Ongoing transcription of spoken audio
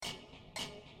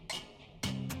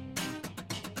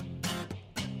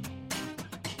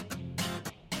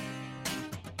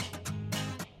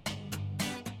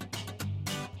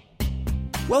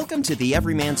Welcome to the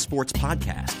Everyman Sports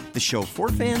Podcast, the show for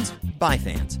fans, by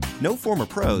fans. No former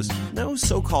pros, no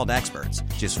so-called experts,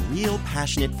 just real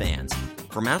passionate fans.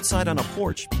 From outside on a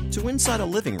porch to inside a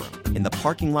living room, in the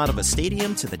parking lot of a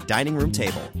stadium to the dining room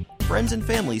table, friends and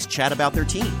families chat about their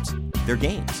teams, their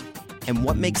games, and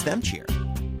what makes them cheer.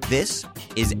 This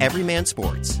is Everyman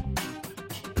Sports.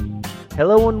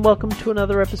 Hello and welcome to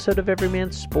another episode of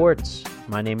Everyman Sports.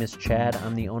 My name is Chad.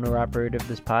 I'm the owner-operator of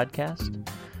this podcast.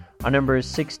 Our number is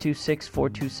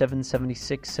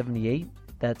 626-427-7678.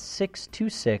 That's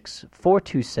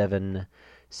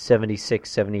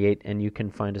 626-427-7678, and you can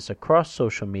find us across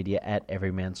social media at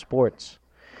Everyman Sports.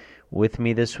 With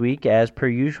me this week, as per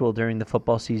usual during the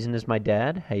football season, is my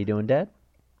dad. How you doing, Dad?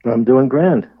 I'm doing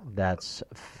grand.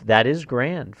 That is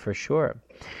grand, for sure.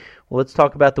 Well, let's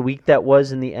talk about the week that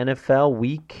was in the NFL,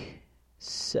 week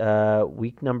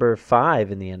number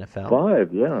 5 in the NFL.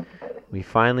 5, yeah. We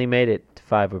finally made it to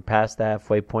 5. We're past the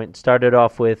halfway point. Started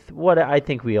off with what I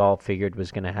think we all figured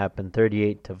was going to happen,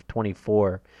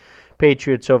 38-24.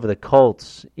 Patriots over the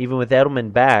Colts. Even with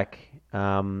Edelman back,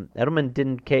 Edelman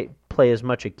didn't play as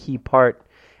much a key part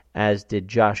as did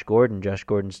Josh Gordon. Josh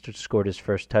Gordon scored his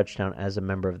first touchdown as a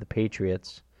member of the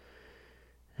Patriots.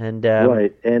 And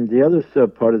right, and the other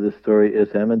part of the story is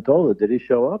Amendola. Did he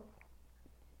show up?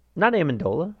 Not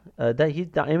Amendola.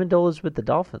 Amendola's with the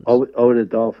Dolphins. Oh, the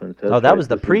Dolphins. That's that right. was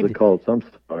the previous. The Colts. I'm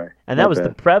sorry. And that was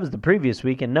the previous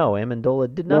week. And no,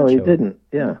 Amendola did not. No, he show didn't. up.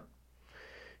 Yeah,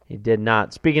 he did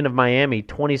not. Speaking of Miami,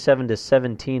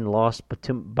 27-17 lost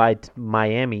by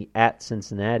Miami at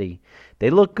Cincinnati. They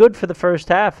looked good for the first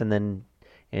half, and then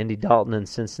Andy Dalton and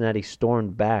Cincinnati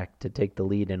stormed back to take the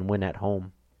lead and win at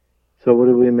home. So what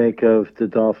do we make of the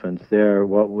Dolphins? They're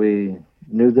what we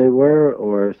knew they were,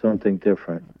 or something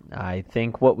different? I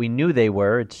think what we knew they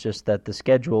were. It's just that the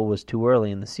schedule was too early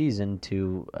in the season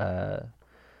to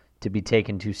be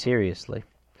taken too seriously.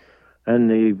 And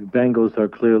the Bengals are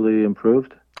clearly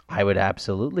improved? I would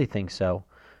absolutely think so.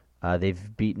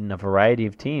 They've beaten a variety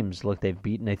of teams. Look, they've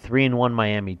beaten a 3-1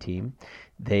 Miami team.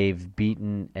 They've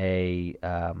beaten a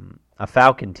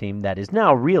Falcon team that is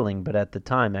now reeling, but at the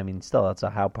time, I mean, still, it's a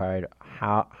high-powered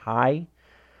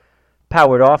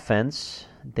offense.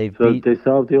 They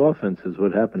solved the offense is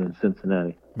what happened in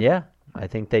Cincinnati. Yeah, I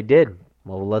think they did.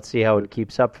 Well, let's see how it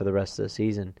keeps up for the rest of the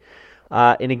season.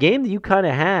 In a game that you kind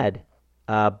of had,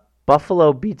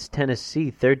 Buffalo beats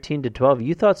Tennessee 13-12.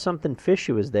 You thought something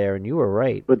fishy was there, and you were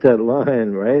right. But that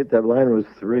line, right? That line was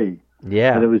 3.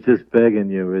 Yeah. And it was just begging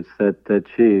you. It's that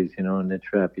cheese, in the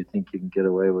trap. You think you can get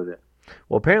away with it.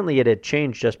 Well, apparently it had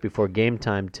changed just before game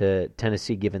time to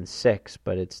Tennessee given 6,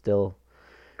 but it's still...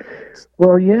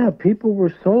 Well, yeah, people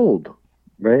were sold,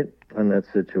 right, on that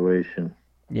situation.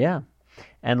 Yeah.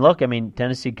 And look, I mean,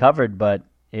 Tennessee covered, but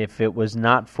if it was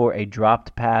not for a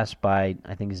dropped pass by,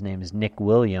 I think his name is Nick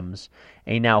Williams,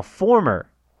 a now former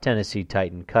Tennessee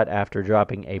Titan, cut after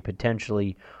dropping a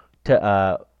potentially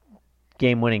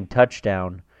game-winning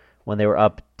touchdown when they were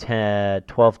up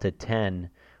 12-10,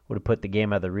 would have put the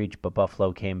game out of the reach, but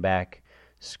Buffalo came back,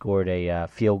 scored a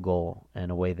field goal, and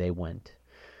away they went.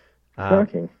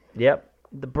 Shocking. Yep.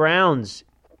 The Browns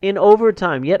in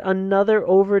overtime, yet another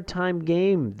overtime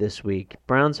game this week.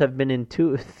 Browns have been in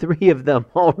 3 of them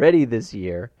already this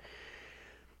year.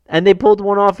 And they pulled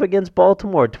one off against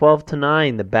Baltimore,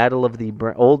 12-9, the battle of the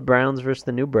old Browns versus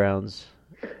the new Browns.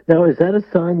 Now, is that a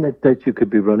sign that you could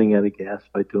be running out of gas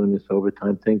by doing this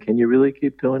overtime thing? Can you really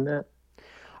keep doing that?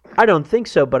 I don't think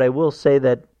so, but I will say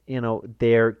that,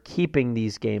 they're keeping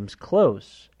these games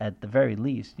close at the very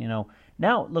least. Now,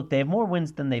 look, they have more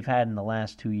wins than they've had in the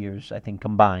last 2 years, I think,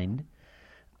 combined.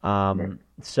 Right.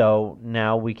 So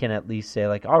now we can at least say,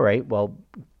 all right, well,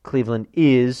 Cleveland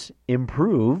is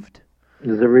improved.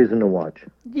 There's a reason to watch.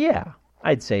 Yeah,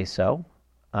 I'd say so.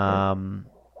 What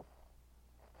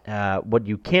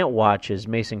you can't watch is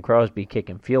Mason Crosby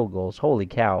kicking field goals. Holy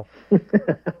cow.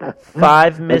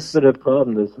 5 missed. That's been a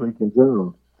problem this week in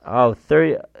general.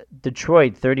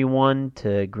 Detroit 31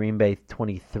 to Green Bay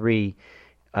 23.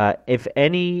 If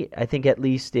any, I think at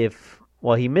least Mason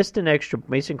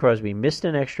Crosby missed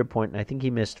an extra point, and I think he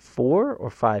missed 4 or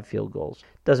 5 field goals.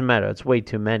 Doesn't matter. It's way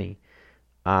too many.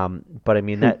 But I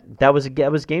mean, that was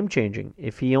game changing.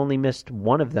 If he only missed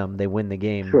one of them, they win the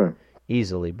game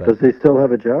easily. But does he still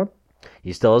have a job?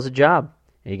 He still has a job.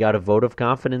 He got a vote of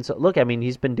confidence. Look, I mean,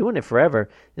 he's been doing it forever.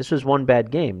 This was one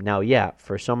bad game. Now, yeah,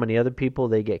 for so many other people,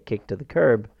 they get kicked to the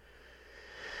curb.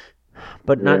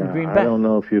 But not in Green Bay. I don't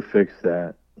know if you fix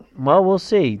that. Well, we'll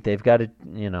see. They've got to,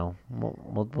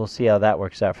 we'll see how that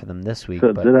works out for them this week.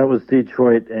 So that was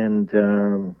Detroit and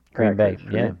Green Bay, right?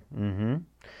 yeah. Mm-hmm.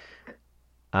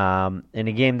 In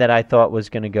a game that I thought was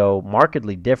going to go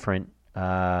markedly different.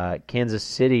 Kansas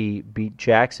City beat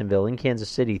Jacksonville in Kansas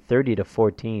City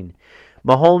 30-14.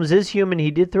 Mahomes is human.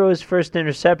 He did throw his first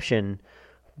interception,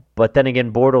 but then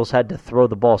again, Bortles had to throw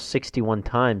the ball 61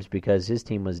 times because his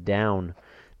team was down.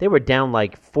 They were down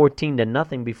like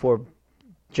 14-0 before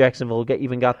Jacksonville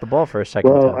even got the ball for a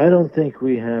second time. Well, I don't think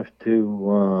we have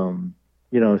to,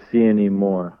 see any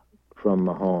more from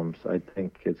Mahomes. I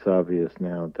think it's obvious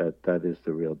now that is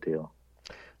the real deal.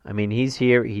 I mean, he's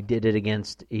here.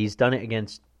 He's done it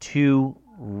against two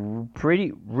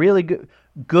really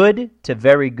good to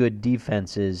very good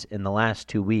defenses in the last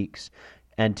 2 weeks,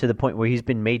 and to the point where he's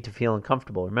been made to feel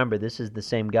uncomfortable. Remember, this is the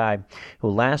same guy who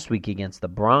last week against the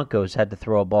Broncos had to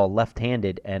throw a ball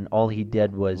left-handed, and all he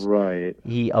did was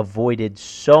he avoided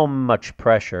so much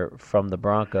pressure from the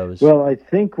Broncos. Well, I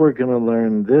think we're going to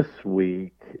learn this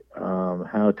week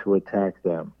how to attack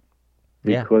them.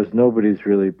 Because nobody's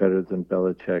really better than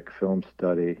Belichick film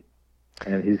study,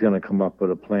 and he's going to come up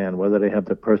with a plan. Whether they have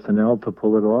the personnel to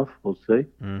pull it off, we'll see.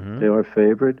 Mm-hmm. They are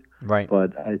favored, right?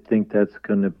 But I think that's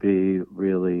going to be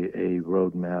really a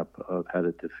roadmap of how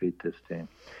to defeat this team.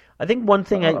 I think one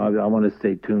thing I want to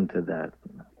stay tuned to that.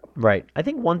 Right. I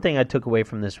think one thing I took away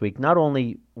from this week not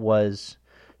only was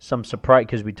some surprise,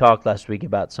 because we talked last week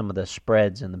about some of the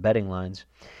spreads and the betting lines,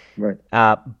 right?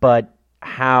 But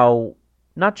how.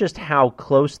 Not just how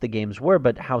close the games were,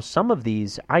 but how some of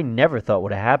these I never thought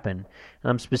would have happened. And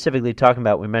I'm specifically talking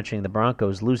about, we're mentioning the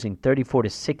Broncos losing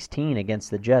 34-16 against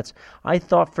the Jets. I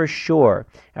thought for sure,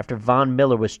 after Von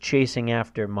Miller was chasing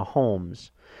after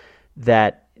Mahomes,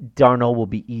 that Darnold will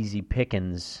be easy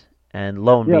pickings. And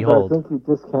lo and behold. But I think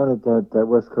you discounted that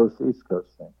West Coast East Coast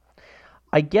thing.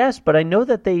 I guess, but I know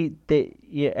that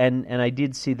and I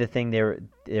did see the thing. They're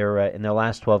in their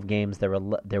last 12 games they're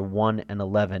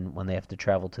 1-11 when they have to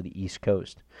travel to the East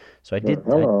Coast. So I did.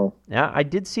 I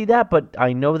did see that, but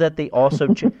I know that they also.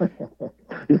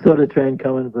 You saw the train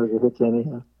coming, but it hits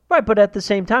anyhow. Right, but at the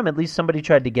same time, at least somebody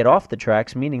tried to get off the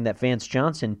tracks, meaning that Vance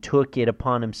Johnson took it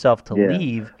upon himself to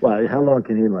leave. Well, how long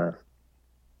can he last?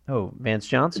 Oh, Vance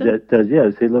Johnson?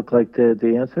 Does he look like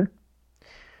the answer?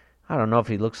 I don't know if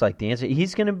he looks like the answer.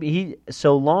 He's going to be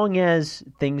so long as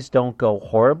things don't go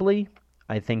horribly,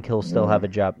 I think he'll still have a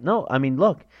job. No, I mean,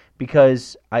 look,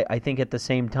 because I think at the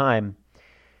same time,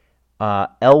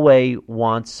 Elway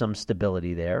wants some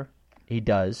stability there. He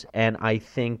does. And I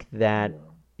think that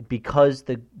because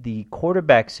the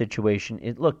quarterback situation,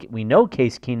 look, we know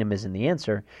Case Keenum isn't the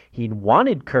answer. He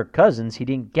wanted Kirk Cousins. He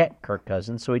didn't get Kirk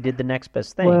Cousins, so he did the next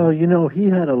best thing. Well, he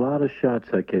had a lot of shots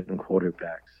at getting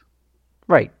quarterbacks.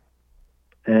 Right.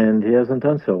 And he hasn't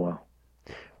done so well.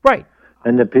 Right.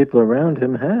 And the people around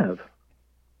him have.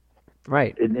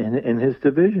 Right. In his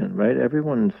division, right?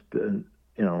 Everyone's been,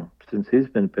 since he's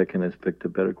been picking, has picked a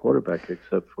better quarterback,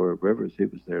 except for Rivers. He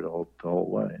was there the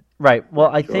whole way. Right. Well,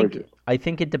 I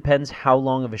think it depends how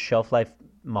long of a shelf life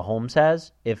Mahomes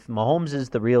has. If Mahomes is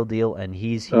the real deal and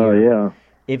he's here. Oh,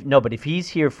 yeah. But if he's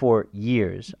here for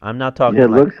years, I'm not talking. Yeah,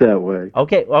 it looks that way.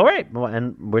 Okay. All right. Well,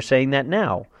 and we're saying that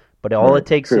now. But all it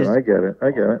takes is I get it.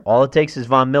 All it takes is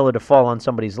Von Miller to fall on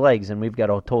somebody's legs, and we've got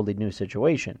a totally new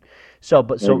situation. So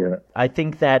I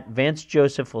think that Vance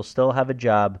Joseph will still have a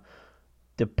job,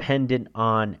 dependent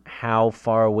on how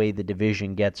far away the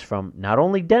division gets from not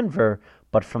only Denver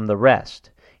but from the rest.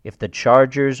 If the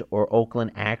Chargers or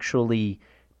Oakland actually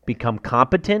become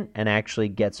competent and actually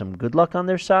get some good luck on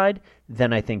their side,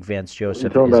 then I think Vance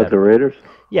Joseph. You're talking about the Raiders?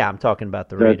 Yeah, I'm talking about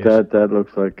the Raiders. That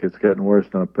looks like it's getting worse,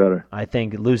 not better. I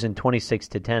think losing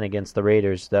 26-10 against the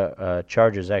Raiders, the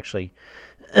Chargers actually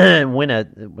win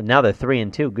now they're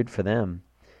 3-2. Good for them.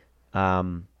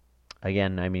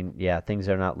 Again, I mean, things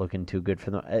are not looking too good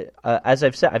for them. As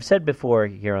I've said before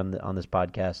here on this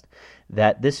podcast,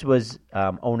 that this was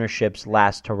ownership's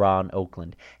last hurrah in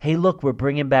Oakland. Hey, look, we're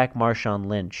bringing back Marshawn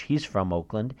Lynch. He's from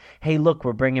Oakland. Hey, look,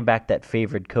 we're bringing back that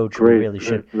favorite coach. Great, we really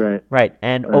should. Right.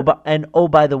 And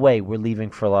by the way, we're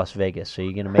leaving for Las Vegas. So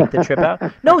you're going to make the trip out?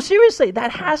 No, seriously, that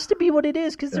has to be what it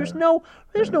is because there's no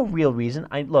real reason.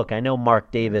 I know Mark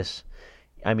Davis.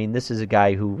 I mean, this is a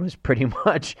guy who was pretty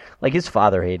much like his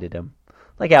father hated him.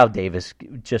 Like Al Davis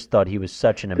just thought he was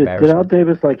such an embarrassment. Did Al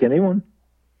Davis like anyone?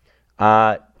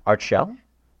 Art Shell?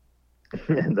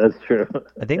 That's true.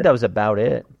 I think that was about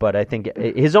it. But I think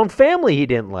his own family he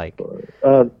didn't like.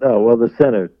 The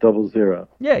center, 00.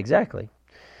 Yeah, exactly.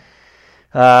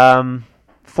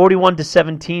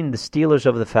 41-17, the Steelers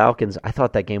over the Falcons. I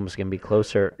thought that game was going to be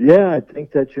closer. Yeah, I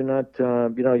think that you're not.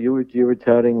 You were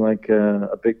touting like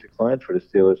a big decline for the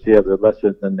Steelers. Yeah, they're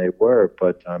lesser than they were,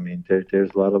 but I mean,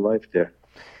 there's a lot of life there.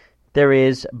 There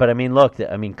is, but I mean, look,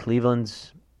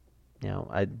 Cleveland's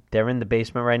they're in the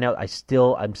basement right now. I'm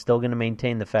still going to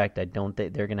maintain the fact I don't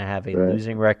think they're going to have a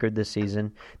losing record this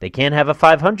season. They can't have a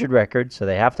 500 record, so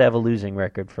they have to have a losing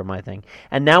record for my thing.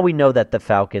 And now we know that the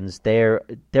Falcons, they're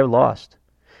lost.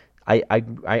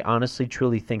 I honestly,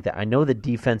 truly think that. I know the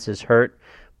defense is hurt,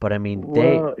 but I mean,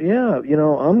 I'm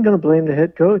going to blame the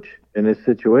head coach in this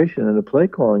situation and the play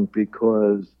calling,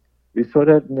 because we saw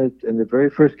that in the very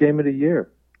first game of the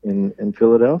year in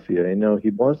Philadelphia. He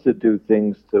wants to do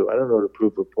things to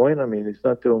prove a point. I mean, he's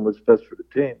not doing what's best for the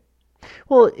team.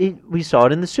 Well, we saw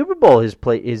it in the Super Bowl. His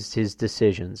his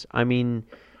decisions. I mean,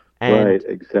 right,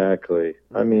 exactly.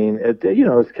 I mean,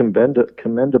 it's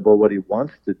commendable what he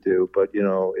wants to do, but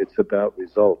it's about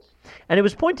results. And it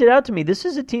was pointed out to me, this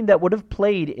is a team that would have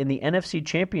played in the NFC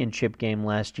Championship game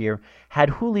last year had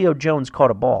Julio Jones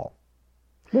caught a ball.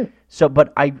 So,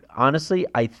 but I honestly,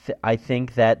 I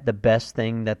think that the best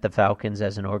thing that the Falcons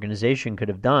as an organization could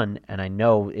have done, and I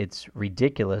know it's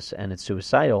ridiculous and it's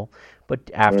suicidal, but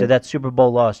after that Super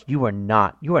Bowl loss, you are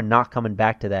not coming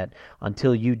back to that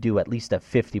until you do at least a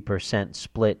 50%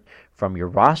 split from your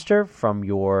roster, from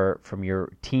your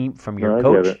team, from your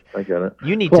coach. I get it.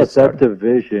 You need to start that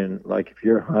division. Like if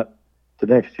you're hot, the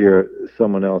next year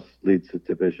someone else leads the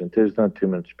division. There's not too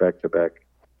much back to back.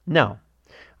 No.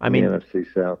 I mean, the NFC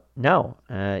South. No,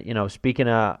 speaking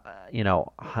of,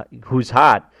 who's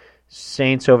hot,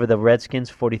 Saints over the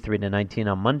Redskins,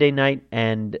 43-19 on Monday night,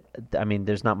 and I mean,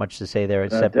 there's not much to say there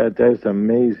except that's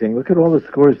amazing. Look at all the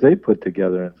scores they put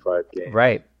together in 5 games.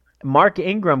 Right, Mark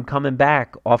Ingram coming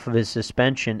back off of his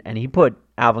suspension, and he put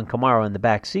Alvin Kamara in the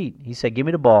back seat. He said, "Give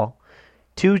me the ball."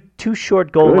 Two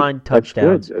short goal line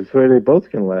touchdowns. That's where they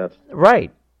both can last.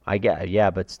 Right,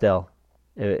 but still.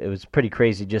 It was pretty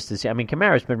crazy just to see. I mean,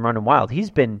 Kamara's been running wild. He's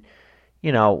been,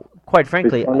 quite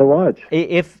frankly, it's fun to watch.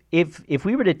 If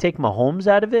we were to take Mahomes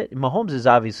out of it, Mahomes is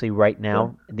obviously right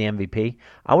now the MVP.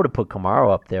 I would have put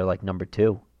Kamara up there like number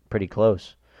 2, pretty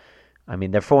close. I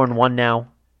mean, they're 4-1 now.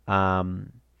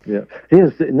 He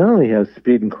not only has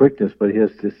speed and quickness, but he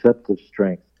has deceptive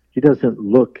strength. He doesn't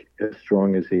look as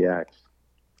strong as he acts.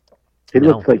 He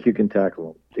looks like you can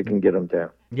tackle him. You can get him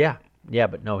down. Yeah,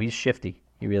 but no, he's shifty.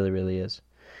 He really, really is.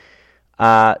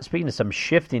 Speaking of some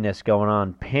shiftiness going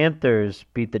on, Panthers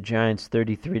beat the Giants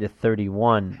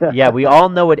 33-31. Yeah, we all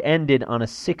know it ended on a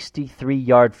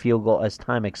 63-yard field goal as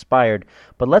time expired.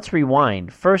 But let's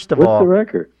rewind. First of all, what's the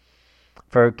record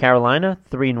for Carolina?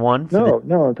 3-1.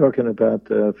 No, I'm talking about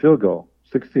field goal.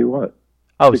 60 what?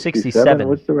 Oh, 67.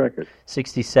 What's the record?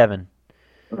 67.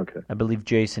 Okay. I believe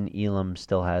Jason Elam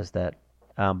still has that.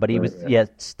 But he was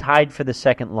it's tied for the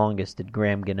second longest at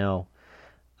Graham Gano.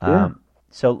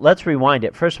 So let's rewind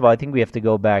it. First of all, I think we have to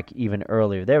go back even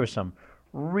earlier. There were some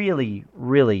really,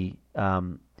 really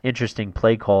interesting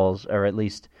play calls, or at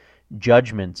least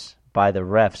judgments by the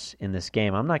refs in this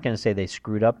game. I'm not going to say they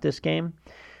screwed up this game,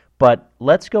 but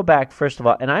let's go back first of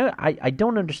all. And I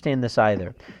don't understand this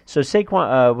either. So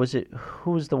Saquon,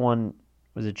 who was the one?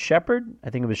 Was it Shepard? I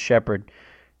think it was Shepard.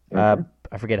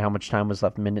 I forget how much time was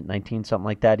left, minute 19, something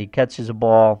like that. He catches a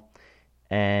ball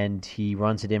and he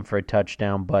runs it in for a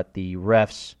touchdown, but the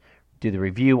refs do the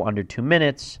review under 2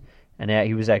 minutes, and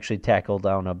he was actually tackled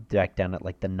back down at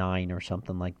like the 9 or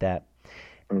something like that.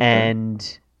 Okay.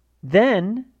 And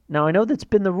then, now I know that's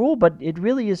been the rule, but it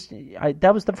really is,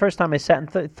 that was the first time I sat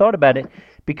and thought about it,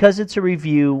 because it's a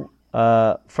review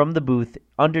from the booth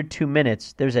under 2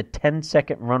 minutes, there's a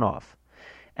 10-second runoff.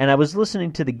 And I was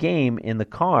listening to the game in the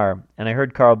car, and I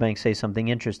heard Carl Banks say something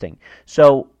interesting.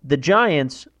 So the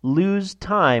Giants lose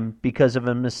time because of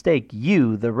a mistake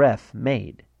the ref,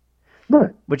 made.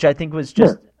 Right. Which I think was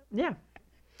just,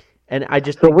 And I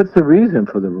just. So what's the reason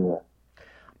for the rule?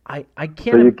 I can't.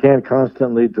 So you can't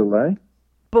constantly delay?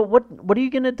 But what are you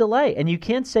going to delay? And you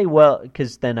can't say, well,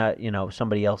 because then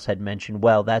somebody else had mentioned,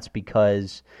 well, that's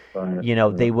because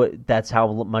they would. That's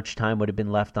how much time would have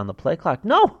been left on the play clock.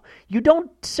 No, you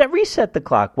don't reset the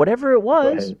clock. Whatever it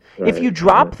was, if you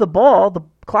drop the ball, the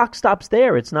clock stops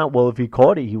there. It's not, well, if he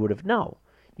caught it, he would have. No,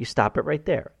 you stop it right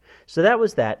there. So that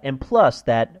was that, and plus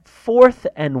that 4th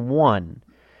and 1.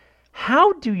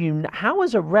 How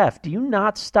as a ref do you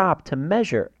not stop to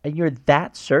measure? And you're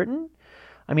that certain?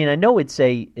 I mean, I know I'm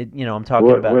talking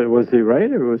about. Was he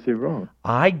right or was he wrong?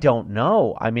 I don't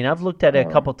know. I mean, I've looked at it a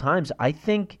couple times. I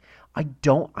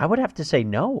would have to say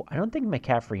no. I don't think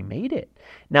McCaffrey made it.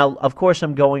 Now, of course,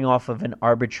 I'm going off of an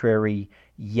arbitrary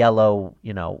yellow,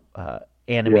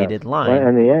 animated line. Right,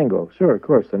 and the angle. Sure, of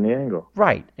course, and the angle.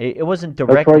 Right. It wasn't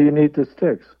direct. That's why you need the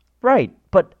sticks. Right.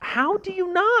 But how do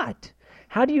you not?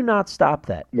 How do you not stop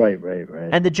that? Right.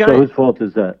 And the Giants. So whose fault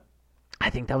is that? I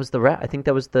think that was the I think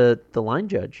that was the line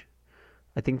judge.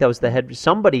 I think that was the head.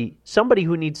 Somebody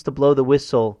who needs to blow the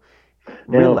whistle.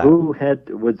 Now,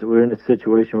 we're in a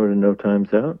situation where there are no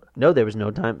times out? No, there was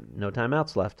no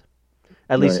timeouts left.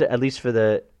 At least for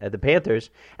the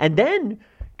Panthers. And then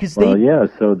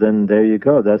so then there you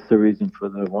go. That's the reason for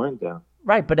the wind down.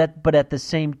 Right, but at the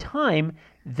same time,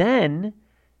 then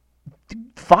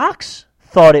Fox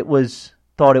thought it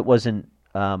wasn't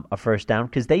a first down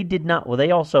because they did not. Well,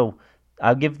 they also,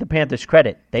 I'll give the Panthers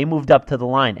credit. They moved up to the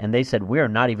line and they said, we're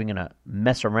not even going to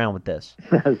mess around with this.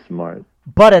 That's smart.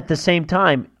 But at the same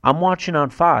time, I'm watching on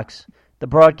Fox the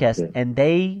broadcast, and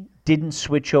they didn't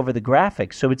switch over the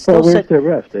graphics, so it's still. Where's their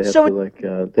ref? They have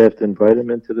they have to invite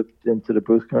him into the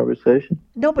booth conversation.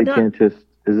 No, but can't just.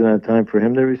 Isn't that time for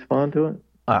him to respond to it?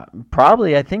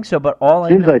 Probably, I think so. But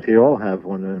seems like they all have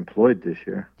one employed this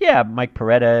year. Yeah, Mike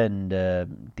Peretta and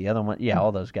the other one. Yeah,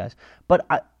 all those guys. But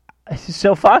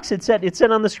so Fox had said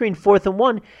on the screen 4th and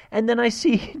 1, and then I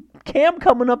see Cam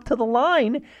coming up to the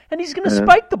line, and he's going to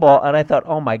spike the ball, and I thought,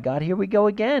 oh my God, here we go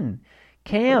again,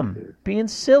 Cam being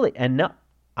silly, and no,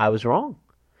 I was wrong.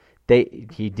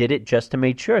 He did it just to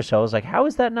make sure, so I was like, how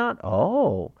is that not?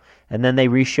 Oh, and then they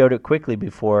re-showed it quickly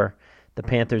before the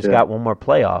Panthers got one more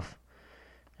playoff,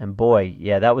 and boy,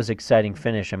 yeah, that was an exciting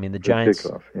finish. I mean, the Giants.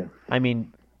 Kickoff, yeah. I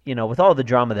mean, with all the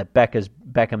drama that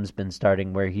Beckham's been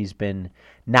starting, where he's been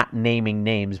not naming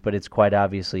names, but it's quite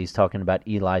obviously he's talking about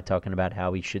Eli, talking about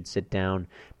how he should sit down,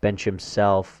 bench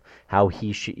himself, how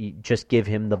he should just give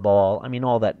him the ball. I mean,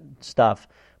 all that stuff.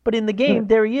 But in the game,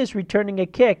 there he is returning a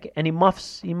kick, and he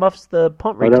muffs the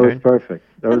punt return. That was perfect.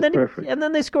 Perfect. And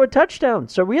then they score a touchdown.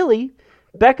 So really,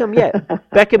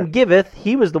 Beckham giveth.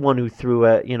 He was the one who threw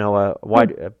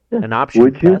an option.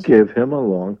 Would you give him a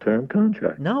long-term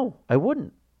contract? No, I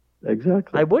wouldn't.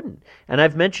 Exactly. I wouldn't. And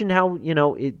I've mentioned how,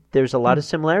 there's a lot of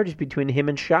similarities between him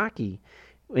and Shockey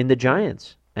in the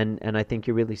Giants. And I think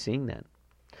you're really seeing that.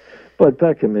 But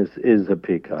Beckham is a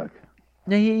peacock.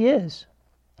 No, he is.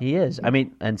 He is. I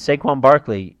mean, and Saquon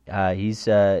Barkley, he's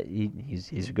a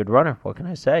good runner. What can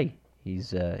I say?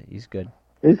 He's good.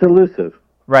 He's elusive.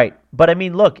 Right. But I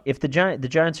mean, look, if the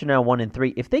Giants are now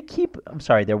 1-3, if they keep, they're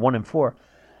 1-4.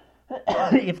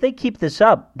 If they keep this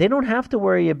up, they don't have to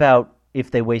worry about if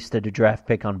they wasted a draft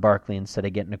pick on Barkley instead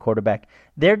of getting a quarterback.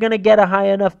 They're going to get a high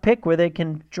enough pick where they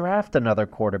can draft another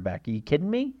quarterback. Are you kidding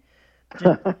me?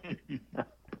 No,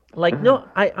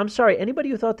 I'm sorry. Anybody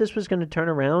who thought this was going to turn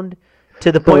around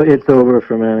to the point... So it's over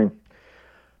for Manning,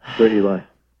 for Eli.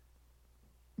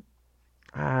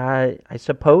 I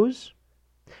suppose.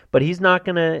 But he's not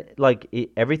going to...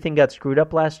 everything got screwed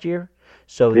up last year.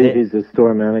 So he's a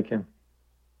store mannequin.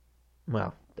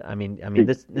 Well, he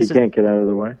can't get out of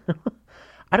the way.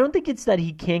 I don't think it's that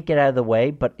he can't get out of the way,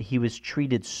 but he was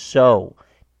treated so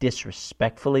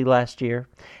disrespectfully last year,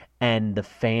 and the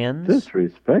fans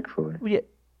disrespectfully.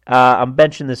 I'm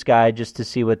benching this guy just to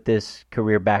see what this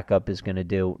career backup is going to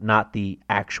do, not the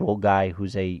actual guy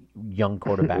who's a young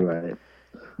quarterback. Right.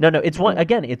 No. It's one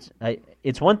again.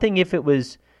 It's one thing if it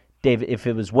was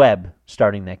Webb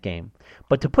starting that game,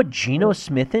 but to put Geno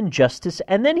Smith in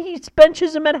and then he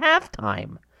benches him at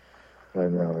halftime. I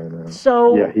know.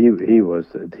 So yeah, he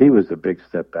was a big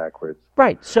step backwards.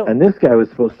 Right. So and this guy was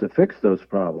supposed to fix those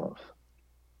problems,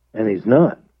 and he's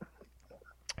not.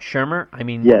 Shurmur, I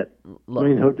mean, yet.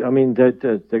 They're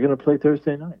going to play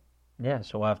Thursday night. Yeah,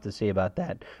 so we'll have to see about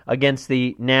that against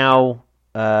the now.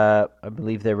 I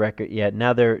believe their record. Yeah,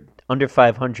 now they're under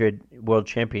 500 world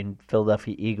champion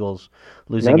Philadelphia Eagles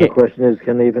losing. Now the question is,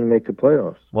 can they even make the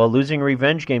playoffs? Well, losing a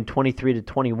revenge game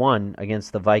 23-21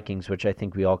 against the Vikings, which I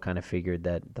think we all kind of figured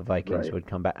that the Vikings would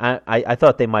come back. I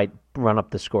thought they might run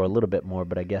up the score a little bit more,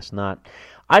 but I guess not.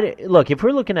 Look, if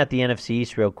we're looking at the NFC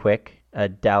East real quick,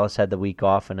 Dallas had the week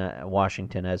off, and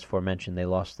Washington, as aforementioned, they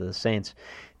lost to the Saints.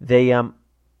 They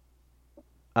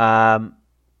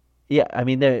yeah, I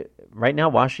mean, right now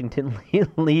Washington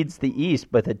leads the East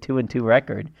with a 2-2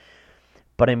 record.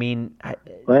 But I mean,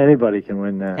 anybody can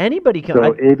win that. Anybody can.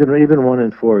 So even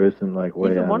 1-4 isn't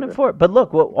way even out 1-4. But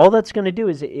look, all that's going to do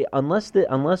is unless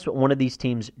one of these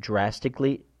teams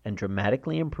drastically and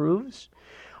dramatically improves,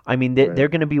 I mean, they're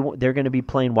going to be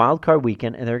playing wild card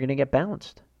weekend, and they're going to get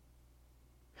bounced.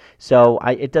 So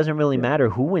it doesn't really matter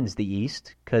who wins the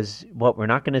East, because we're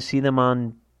not going to see them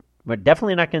on. We're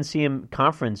definitely not going to see them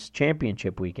conference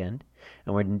championship weekend,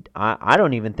 and I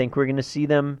don't even think we're going to see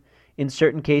them in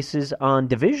certain cases on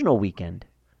divisional weekend.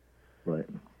 Right.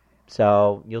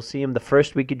 So you'll see them the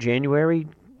first week of January.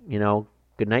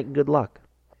 Good night and good luck.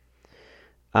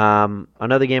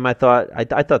 Another game I thought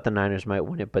the Niners might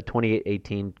win it, but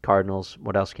 28-18 Cardinals.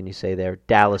 What else can you say there?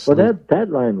 Dallas. Well, that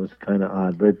line was kind of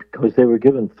odd, but because they were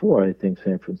given 4, I think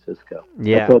San Francisco.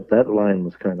 Yeah, I thought that line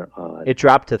was kind of odd. It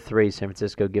dropped to 3. San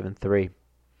Francisco given 3.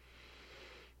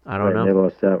 I don't know. They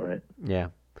lost outright. Yeah.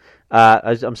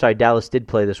 I'm sorry. Dallas did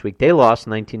play this week. They lost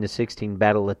 19-16.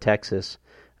 Battle of Texas.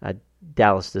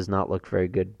 Dallas does not look very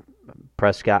good.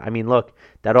 Prescott. I mean, look,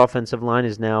 that offensive line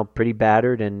is now pretty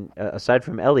battered, and aside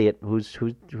from Elliott, who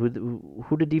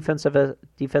the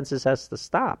defenses has to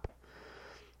stop.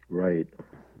 Right.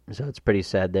 So it's pretty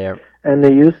sad there. And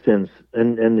the Houstons,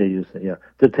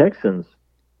 the Texans.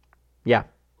 Yeah.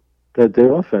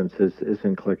 The offense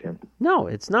isn't clicking. No,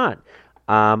 it's not.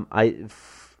 I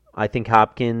think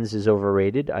Hopkins is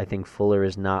overrated. I think Fuller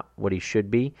is not what he should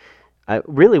be.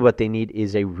 Really what they need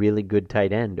is a really good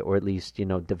tight end, or at least,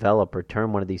 develop or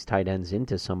turn one of these tight ends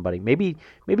into somebody. Maybe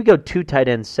go 2 tight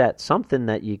end set, something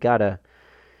that you got to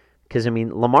 – because, I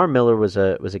mean, Lamar Miller was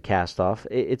a cast-off.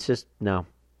 It's just – no.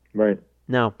 Right.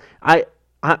 No.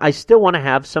 I still want to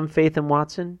have some faith in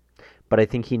Watson, but I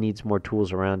think he needs more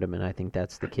tools around him, and I think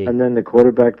that's the key. And then the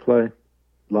quarterback play,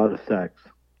 a lot of sacks.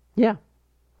 Yeah.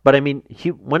 But, I mean,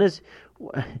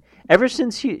 ever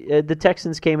since the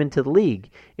Texans came into the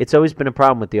league, it's always been a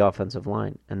problem with the offensive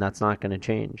line, and that's not going to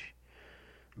change.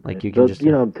 Like you can just,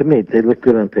 to me, they look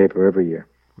good on paper every year.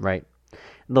 Right.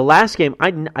 The last game,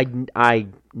 I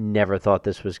never thought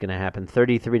this was going to happen.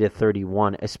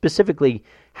 33-31, specifically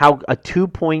how a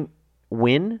 2-point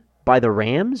win by the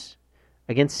Rams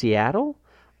against Seattle.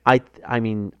 I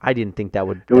mean, I didn't think that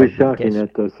would. It was shocking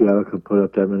that Seattle could put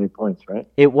up that many points, right?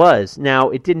 It was. Now,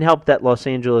 it didn't help that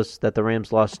the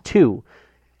Rams lost 2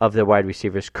 of their wide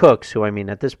receivers. Cooks, who, I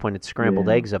mean, at this point, it's scrambled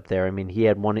eggs up there. I mean, he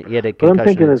had a concussion. But I'm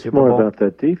thinking it's more Bowl. about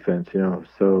that defense,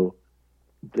 So,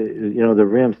 the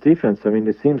Rams defense. I mean,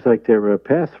 it seems like they're a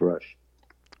pass rush.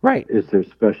 Right. Is their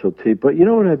specialty? But you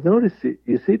know what I've noticed?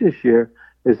 You see this year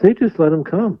is they just let them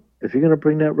come. If you're going to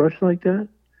bring that rush like that.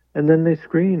 And then they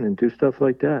screen and do stuff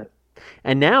like that.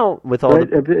 And now with all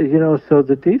so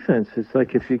the defense, it's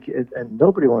like and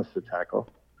nobody wants to tackle.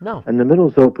 No. And the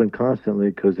middle's open constantly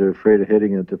because they're afraid of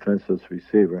hitting a defenseless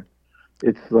receiver.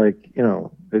 It's like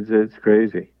it's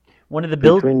crazy. One of the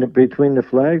Bills between the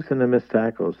flags and the missed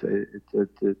tackles,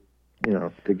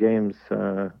 the game's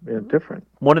different.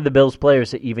 One of the Bills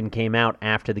players that even came out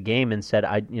after the game and said,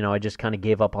 I just kind of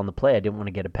gave up on the play. I didn't want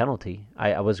to get a penalty.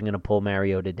 I wasn't going to pull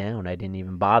Mariota down. I didn't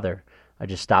even bother. I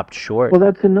just stopped short. Well,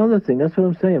 that's another thing. That's what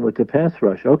I'm saying with the pass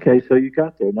rush. Okay, so you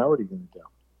got there. Now what are you going to do?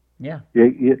 Yeah.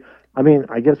 I mean,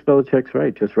 I guess Belichick's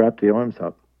right. Just wrap the arms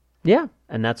up. Yeah,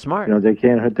 and that's smart. They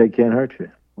can't hurt you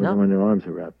when their arms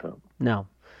are wrapped up. No.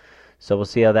 So we'll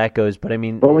see how that goes. But, I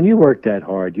mean... But when you work that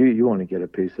hard, you want to get a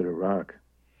piece of the rock.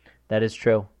 That is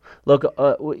true. Look,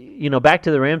 back to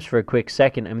the Rams for a quick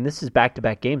second. I mean, this is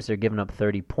back-to-back games. They're giving up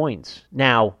 30 points.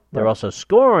 Now, they're also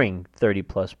scoring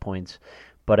 30-plus points.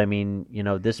 But, I mean,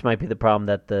 this might be the problem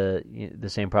that the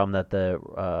same problem that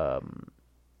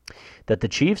the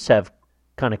Chiefs have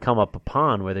kind of come up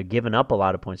upon, where they're giving up a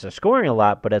lot of points. They're scoring a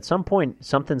lot, but at some point,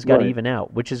 something's got to even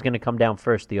out. Which is going to come down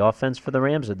first, the offense for the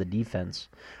Rams or the defense?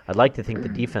 I'd like to think the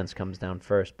defense comes down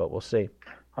first, but we'll see.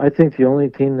 I think the only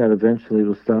team that eventually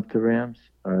will stop the Rams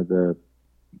are the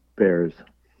Bears.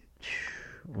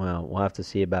 Well, we'll have to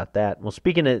see about that. Well,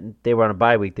 speaking of, they were on a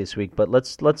bye week this week, but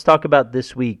let's talk about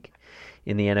this week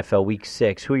in the NFL, Week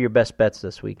 6. Who are your best bets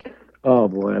this week? Oh,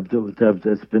 boy,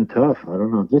 it's been tough. I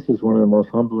don't know. This is one of the most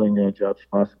humbling jobs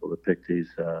possible to pick these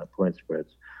point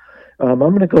spreads. I'm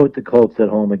going to go with the Colts at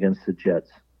home against the Jets.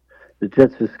 The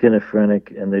Jets are schizophrenic,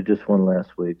 and they just won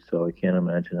last week, so I can't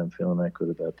imagine them feeling that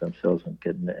good about themselves and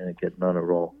getting on a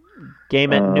roll.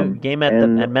 Game at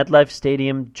MetLife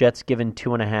Stadium, Jets given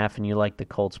 2.5, and you like the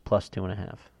Colts plus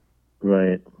 2.5.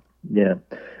 Right. Yeah.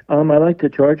 I like the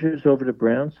Chargers over the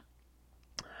Browns.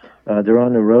 They're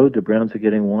on the road. The Browns are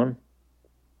getting 1.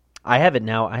 I have it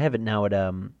now at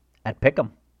Pick'em.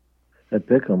 At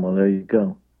Pick'em. Well, there you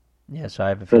go. Yeah, so I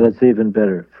have. So that's even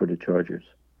better for the Chargers.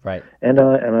 Right. And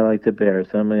I like the Bears.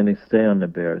 I'm going to stay on the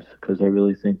Bears because I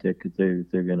really think they're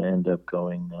going to end up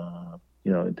going.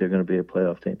 They're going to be a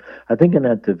playoff team. I think in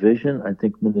that division, I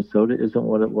think Minnesota isn't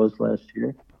what it was last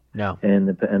year. No. And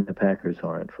the Packers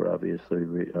aren't, for obviously.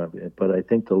 But I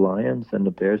think the Lions and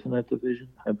the Bears in that division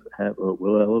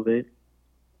will elevate.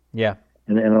 Yeah.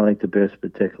 And I like the Bears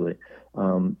particularly.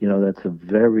 That's a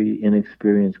very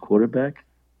inexperienced quarterback.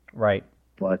 Right.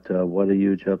 But what a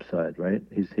huge upside, right?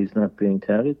 He's not being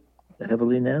touted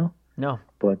heavily now. No.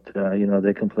 But,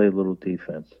 they can play a little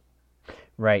defense.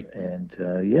 Right. And,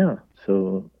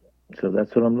 so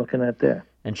that's what I'm looking at there.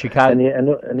 And Chicago.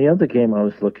 And the other game I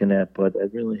was looking at, but I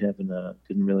really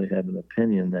didn't really have an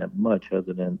opinion that much,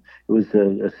 other than it was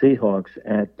a Seahawks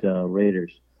at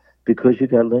Raiders, because you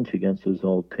got Lynch against his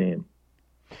old team.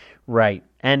 Right,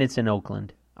 and it's in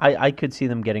Oakland. I could see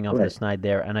them getting off the snide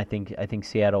there, and I think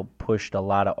Seattle pushed a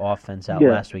lot of offense out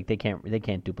last week. They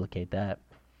can't duplicate that.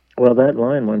 Well, that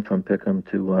line went from Pick'em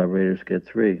to Raiders get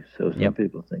 3, so some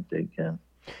people think they can.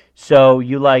 So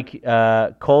you like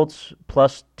Colts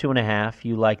plus 2.5.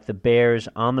 You like the Bears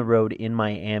on the road in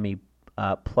Miami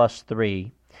plus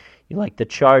 3. You like the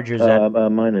Chargers at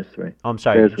minus 3. Oh, I'm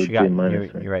sorry, Chicago.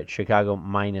 You're right. Chicago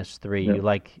minus 3. Yep. You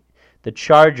like the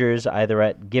Chargers either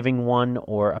at giving 1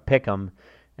 or a pick'em,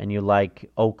 and you like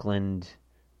Oakland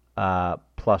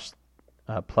plus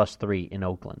 3 in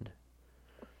Oakland.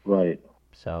 Right.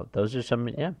 So those are some,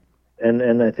 yeah.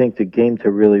 And I think the game to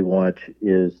really watch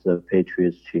is the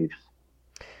Patriots-Chiefs.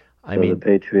 The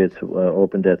Patriots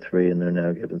opened at 3, and they're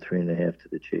now giving 3.5 to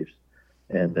the Chiefs.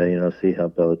 And, see how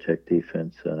Belichick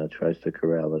defense tries to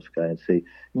corral this guy. And see,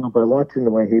 by watching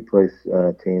the way he plays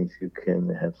teams, you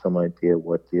can have some idea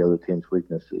what the other team's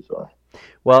weaknesses are.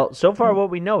 Well, so far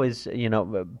what we know is,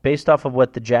 based off of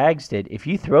what the Jags did, if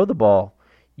you throw the ball,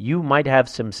 you might have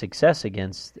some success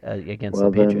against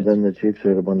the Patriots. Then the Chiefs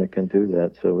are the one that can do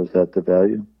that. So is that the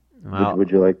value? Well,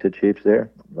 would you like the Chiefs there?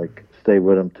 Like, stay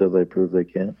with them till they prove they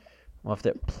can? Well, if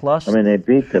they're plus... they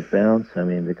beat the bounce.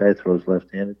 The guy throws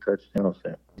left-handed touchdowns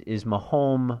there. Is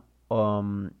Mahomes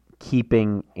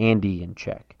keeping Andy in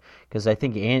check? Because I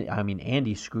think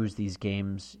Andy screws these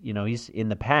games. He's in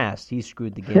the past he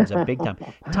screwed the games up big time.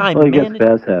 He gets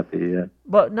pass happy, yeah.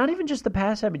 Well, not even just the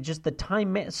pass happy, just the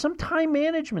some time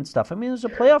management stuff. There's a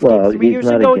playoff game 3 years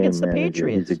ago against the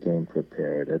Patriots. He's a game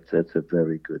prepared. That's a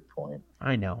very good point.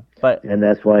 I know, and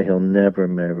that's why he'll never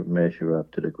measure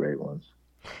up to the great ones.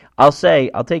 I'll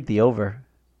take the over,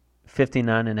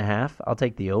 59.5. I'll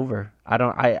take the over. I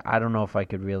don't know if I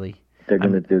could really. They're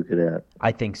going to duke it out.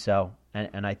 I think so.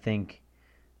 And I think,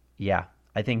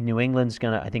 I think New England's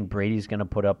I think Brady's gonna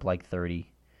put up like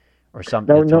 30 or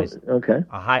something. No, okay.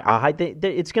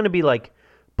 It's gonna be like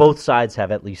both sides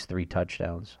have at least 3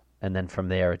 touchdowns, and then from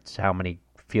there it's how many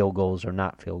field goals or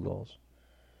not field goals.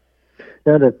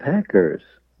 Now the Packers,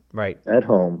 right, at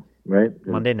home, right?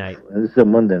 Monday night. This is a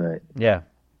Monday night. Yeah.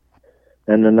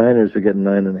 And the Niners are getting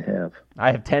 9.5.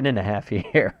 I have 10.5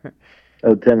 here.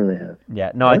 Oh, 10.5.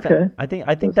 Yeah, no, okay. I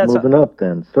think that's moving up.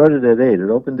 Then started at 8. It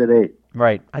opened at 8.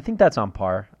 Right. I think that's on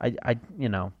par.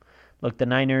 Look, the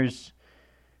Niners,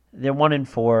 they're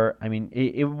 1-4.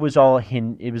 It was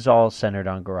all centered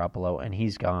on Garoppolo, and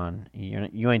he's gone.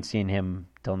 You ain't seeing him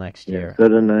till next year. So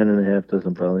the 9.5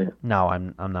 doesn't bother you? No,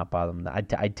 I'm not bothered.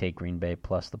 I'd take Green Bay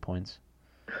plus the points.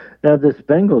 Now this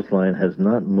Bengals line has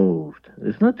not moved.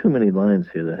 There's not too many lines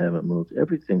here that haven't moved.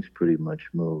 Everything's pretty much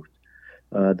moved.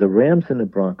 The Rams and the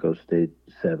Broncos stayed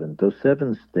 7. Those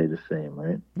 7s stay the same,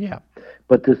 right? Yeah.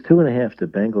 But there's 2.5. The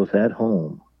Bengals at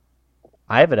home.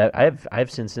 I have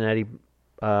Cincinnati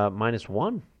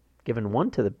 -1, giving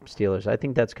 1 to the Steelers. I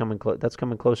think that's coming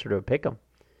closer to a pick'em.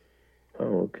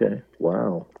 Oh, okay.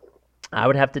 Wow. I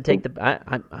would have to take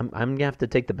I'm gonna have to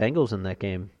take the Bengals in that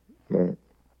game. Right.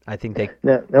 I think they.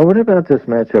 Now, what about this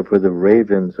matchup where the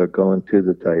Ravens are going to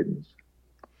the Titans?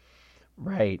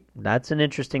 Right. That's an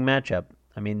interesting matchup.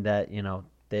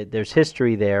 There's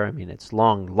history there. It's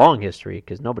long history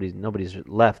because nobody's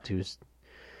left who's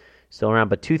still around.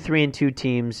 But 2 3-2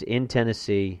 teams in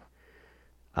Tennessee.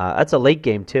 That's a late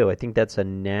game too. I think that's a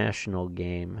national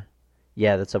game.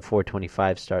 Yeah, that's a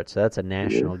 4:25 start. So that's a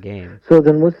national game. So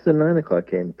then, what's the 9:00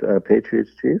 game?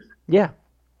 Patriots Chiefs? Yeah.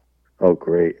 Oh,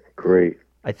 great.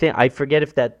 I forget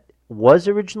if that was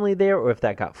originally there or if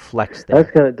that got flexed there.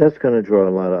 That's gonna draw a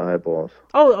lot of eyeballs.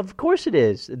 Oh, of course it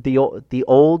is. The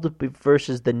old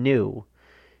versus the new.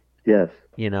 Yes.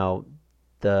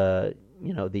 The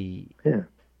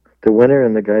winner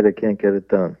and the guy that can't get it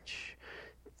done.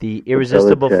 The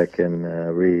irresistible Belichick and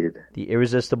Reed. The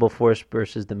irresistible force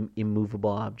versus the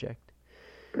immovable object.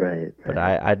 Right. But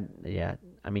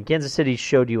Kansas City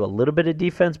showed you a little bit of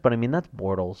defense, but that's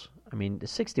Bortles.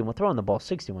 61 throwing the ball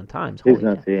 61 times. He's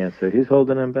not the answer. He's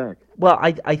holding him back. Well,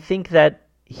 I think that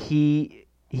he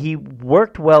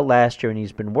worked well last year, and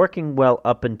he's been working well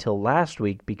up until last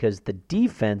week because the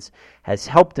defense has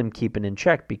helped him keep it in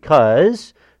check.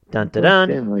 Because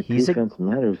defense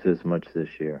matters as much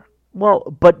this year.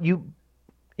 Well, but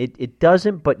it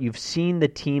doesn't. But you've seen the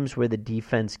teams where the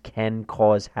defense can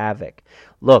cause havoc.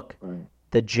 Look, right.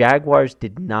 The Jaguars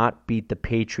did not beat the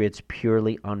Patriots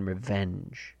purely on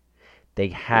revenge. They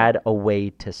had a way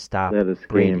to stop They had a scheme,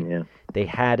 Brady. yeah. They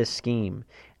had a scheme.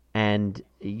 And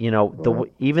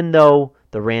even though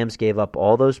the Rams gave up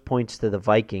all those points to the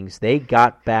Vikings, they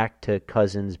got back to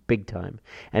Cousins big time.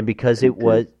 And because it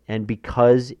was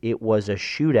a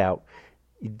shootout,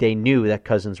 they knew that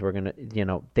Cousins were going to,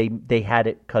 they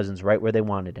had Cousins right where they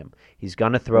wanted him. He's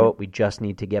going to throw it. We just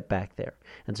need to get back there.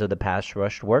 And so the pass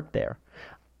rush worked there.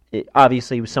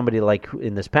 Obviously, somebody like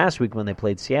in this past week when they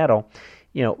played Seattle,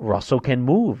 Russell can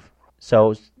move.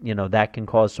 So, that can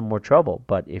cause some more trouble.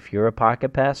 But if you're a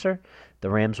pocket passer,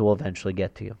 the Rams will eventually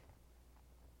get to you.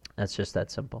 That's just that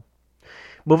simple.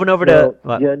 Moving over to...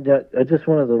 I just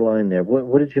wanted the line there.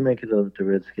 What did you make of the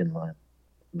Redskin line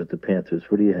with the Panthers?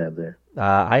 What do you have there?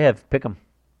 I have Pick'em.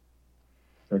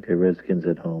 Okay, Redskins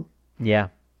at home. Yeah.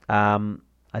 I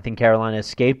think Carolina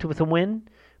escaped with a win,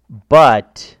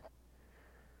 but...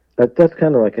 That's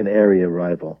kind of like an area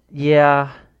rival.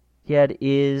 Yeah, it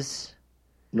is...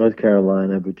 North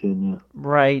Carolina, Virginia.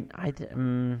 Right.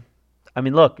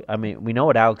 Look, we know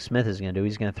what Alex Smith is going to do.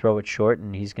 He's going to throw it short,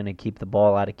 and he's going to keep the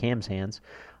ball out of Cam's hands.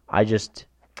 I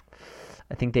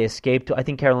think they escaped. I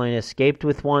think Carolina escaped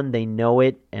with one. They know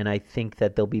it, and I think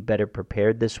that they'll be better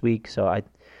prepared this week. So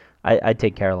I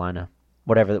take Carolina,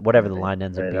 whatever the line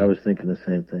ends up being. I was thinking the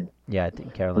same thing. Yeah, I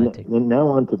think Carolina. Now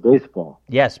on to baseball.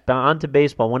 Yes, on to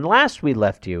baseball. When last we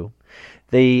left you,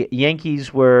 the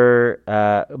Yankees were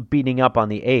beating up on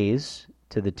the A's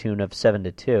to the tune of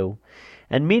 7-2.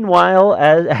 And meanwhile,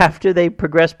 after they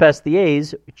progressed past the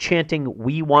A's, chanting,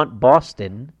 "We want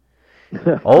Boston."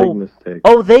 Big mistake.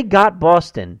 They got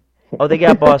Boston.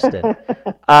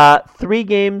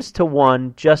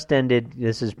 3-1 just ended.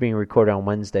 This is being recorded on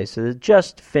Wednesday, so it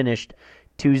just finished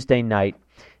Tuesday night.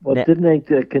 Well, didn't they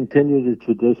continue the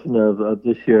tradition of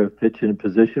this year of pitching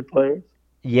position players?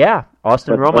 Yeah,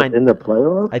 Austin Romine. In the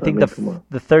playoffs? I think the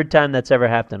third time that's ever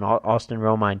happened, Austin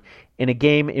Romine, in a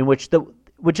game in which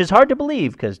is hard to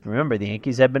believe because, remember, the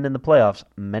Yankees have been in the playoffs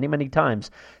many, many times.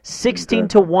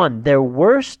 16-1, their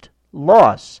worst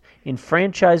loss in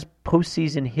franchise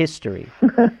postseason history.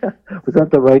 Was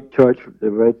that the right choice for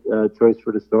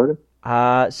the starter?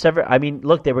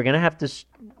 Look, they were going to have to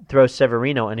throw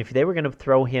Severino, and if they were going to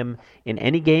throw him in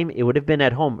any game, it would have been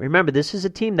at home. Remember, this is a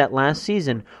team that last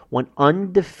season went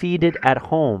undefeated at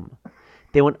home.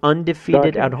 They went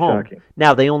undefeated at home. Shocking.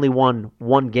 Now, they only won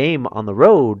one game on the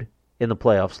road in the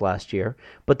playoffs last year,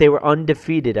 but they were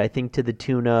undefeated, I think, to the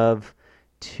tune of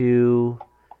 6.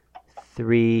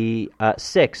 They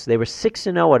were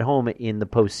 6-0 at home in the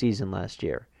postseason last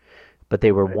year, but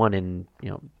they were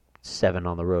 1-7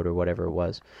 on the road or whatever it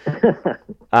was.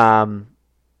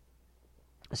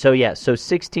 So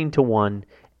 16-1.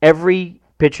 Every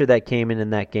pitcher that came in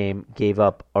that game gave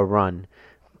up a run.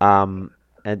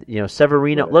 And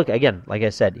Severino, look, again, like I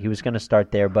said, he was going to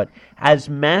start there, but as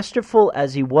masterful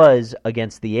as he was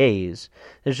against the A's,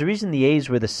 there's a reason the A's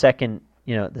were the second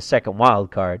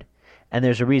wild card, and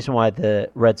there's a reason why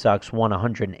the Red Sox won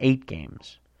 108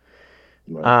 games.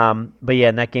 Right. But yeah,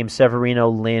 in that game, Severino,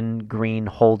 Lynn, Green,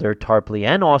 Holder, Tarpley,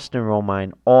 and Austin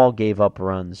Romine all gave up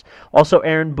runs. Also,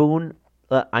 Aaron Boone.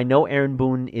 I know Aaron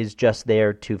Boone is just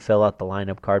there to fill out the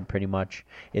lineup card pretty much.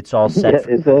 It's all set.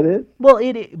 Is that it? Well,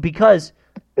 because...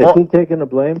 Is he taking the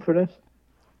blame for this?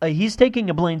 He's taking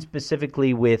a blame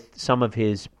specifically with some of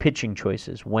his pitching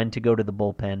choices, when to go to the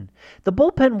bullpen. The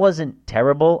bullpen wasn't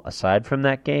terrible, aside from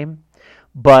that game,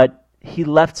 but he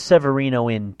left Severino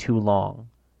in too long.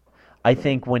 I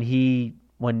think when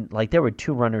there were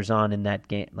 2 runners on in that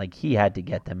game, he had to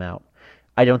get them out.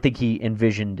 I don't think he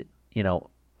envisioned,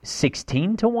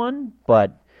 16-1,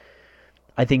 but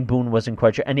I think Boone wasn't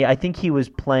quite sure. And I think he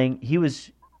was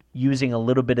using a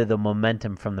little bit of the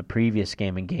momentum from the previous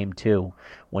game in Game 2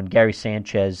 when Gary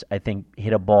Sanchez, I think,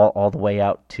 hit a ball all the way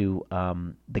out to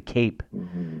the Cape.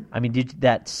 Mm-hmm.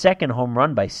 That second home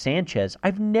run by Sanchez,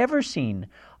 I've never seen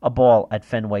a ball at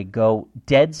Fenway go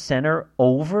dead center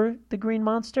over the Green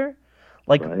Monster.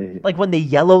 Like when the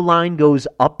yellow line goes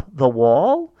up the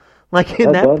wall.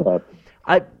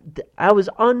 I was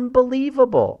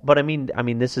unbelievable. But I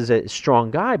mean, this is a strong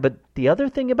guy. But the other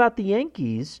thing about the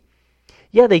Yankees,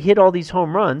 yeah, they hit all these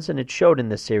home runs, and it showed in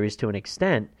this series to an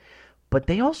extent, but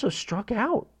they also struck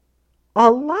out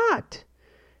a lot.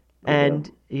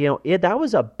 And, that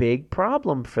was a big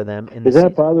problem for them. Is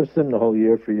that bothersome the whole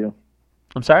year for you?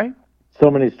 I'm sorry?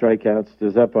 So many strikeouts.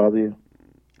 Does that bother you?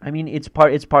 I mean, it's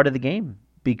part of the game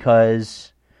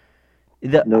because...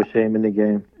 no shame in the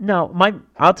game? No.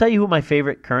 I'll tell you who my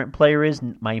favorite current player is.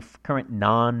 My current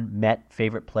non-Met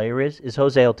favorite player is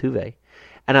Jose Altuve.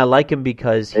 And I like him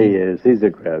because he is. He's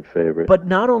a crowd favorite. But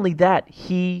not only that,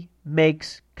 he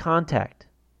makes contact.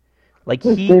 It's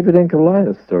David and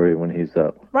Goliath story when he's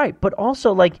up. Right, but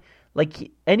also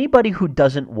like anybody who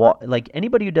doesn't walk,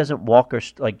 or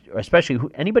especially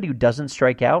anybody who doesn't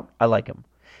strike out, I like him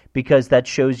because that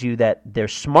shows you that they're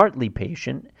smartly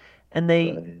patient and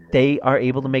they are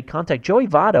able to make contact. Joey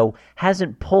Votto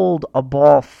hasn't pulled a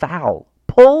ball foul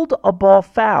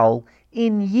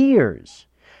in years.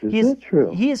 Is that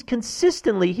true? He is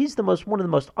consistently. He's one of the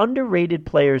most underrated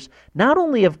players, not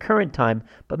only of current time,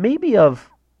 but maybe of,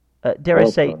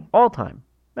 all time.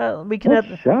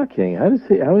 That's shocking. How is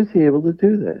he able to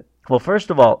do that? Well,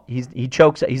 first of all, he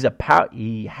chokes.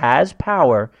 He has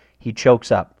power. He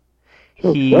chokes up.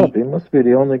 He must be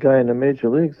the only guy in the major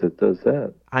leagues that does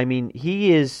that. I mean,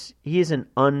 he is an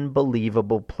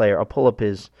unbelievable player. I'll pull up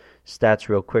his stats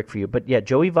real quick for you. But yeah,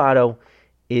 Joey Votto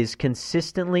is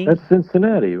consistently... That's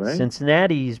Cincinnati, right?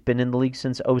 Cincinnati. He's been in the league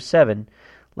since 2007.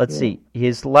 Let's see.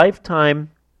 His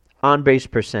lifetime on-base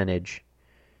percentage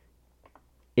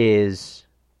is...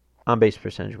 On-base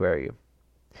percentage, where are you?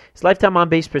 His lifetime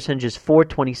on-base percentage is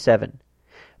 .427.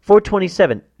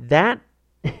 .427. That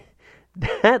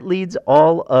leads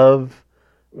all of...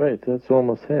 Right, that's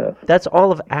almost half. That's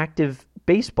all of active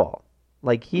baseball.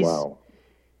 Like, he's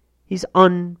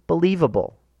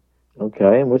unbelievable.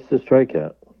 Okay, and what's the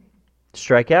strikeout?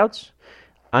 Strikeouts?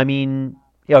 I mean,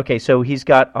 okay, so he's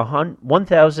got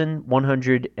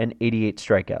 1,188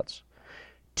 strikeouts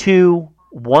to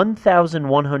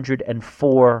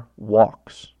 1,104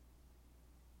 walks.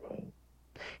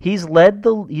 He's led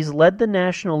the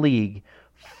National League.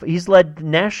 He's led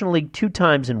National League 2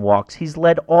 times in walks. He's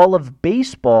led all of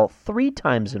baseball 3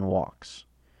 times in walks.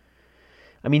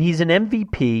 I mean, he's an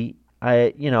MVP.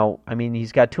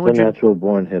 He's got 200. He's a natural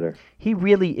born hitter. He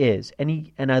really is,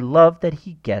 and I love that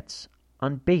he gets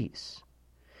on base.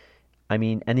 I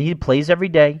mean, and he plays every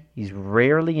day. He's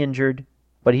rarely injured,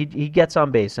 but he gets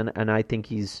on base, and I think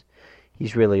he's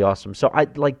really awesome. So I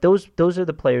like those are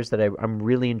the players that I'm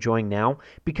really enjoying now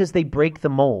because they break the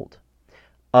mold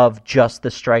of just the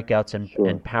strikeouts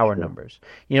and power numbers.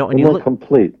 And you look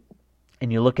complete.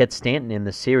 And you look at Stanton in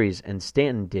the series, and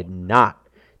Stanton did not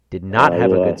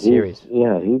have a good series.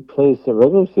 He plays the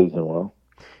regular season well.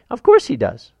 Of course he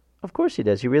does.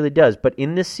 He really does. But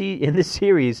in this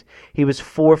series, he was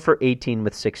 4 for 18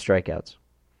 with 6 strikeouts.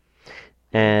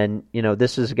 And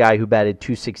this is a guy who batted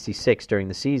 .266 during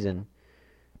the season.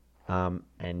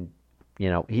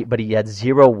 But he had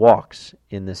 0 walks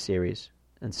in this series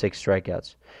and 6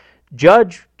 strikeouts.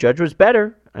 Judge was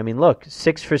better. I mean, look,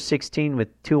 6 for 16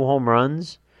 with 2 home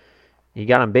runs. He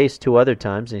got on base 2 other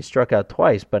times, and he struck out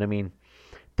twice. But, I mean,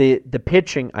 the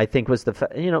pitching, I think, was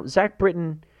Zach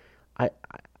Britton, I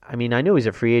knew he's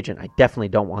a free agent. I definitely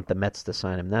don't want the Mets to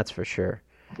sign him, that's for sure.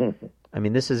 I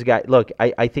mean, this is a guy, look,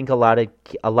 I think a lot,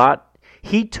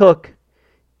 he took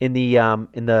in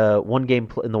the one game,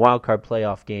 in the wild card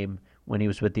playoff game when he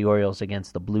was with the Orioles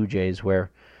against the Blue Jays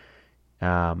where,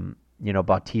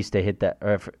 Bautista hit that,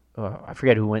 or I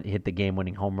forget who hit the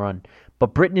game-winning home run.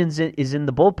 But Britton is in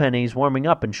the bullpen and he's warming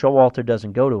up, and Showalter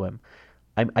doesn't go to him.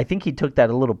 I think he took that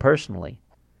a little personally.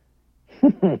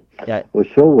 Yeah. Well,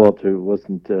 Showalter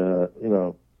wasn't.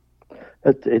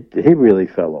 He really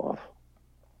fell off.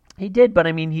 He did, but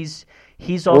I mean, he's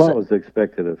also. That was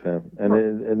expected of him, and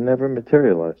it never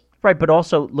materialized. Right, but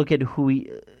also look at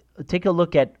take a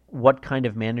look at what kind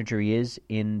of manager he is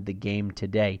in the game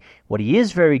today. What he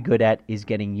is very good at is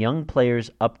getting young players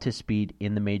up to speed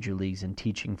in the major leagues and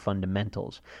teaching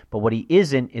fundamentals. But what he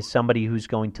isn't is somebody who's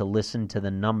going to listen to the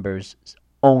numbers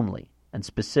only and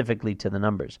specifically to the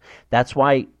numbers. That's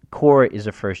why Cora is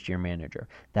a first-year manager.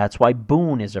 That's why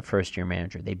Boone is a first-year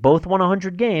manager. They both won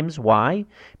 100 games. Why?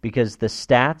 Because the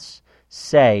stats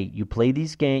say you play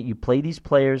these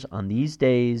players on these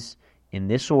days in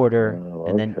this order,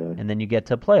 and then you get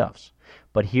to playoffs.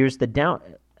 But here's the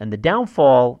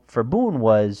downfall for Boone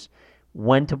was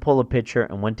when to pull a pitcher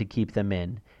and when to keep them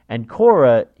in. And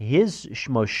Cora, his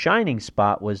most shining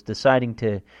spot was deciding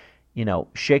to,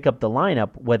 shake up the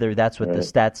lineup, whether that's what the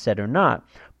stats said or not.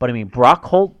 But I mean, Brock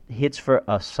Holt hits for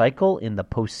a cycle in the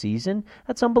postseason.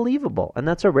 That's unbelievable, and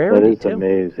that's a rarity too. That is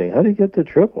amazing. How did he get the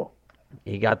triple?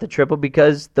 He got the triple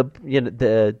because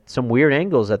some weird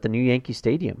angles at the new Yankee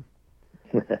Stadium.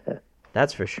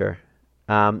 That's for sure.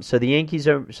 So the Yankees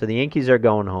are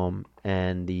going home,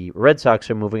 and the Red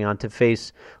Sox are moving on to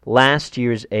face last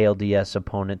year's ALDS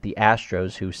opponent, the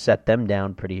Astros, who set them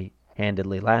down pretty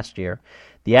handedly last year.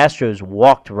 The Astros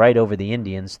walked right over the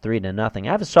Indians 3-0.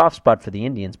 I have a soft spot for the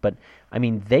Indians, but I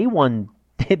mean they won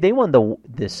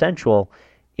the Central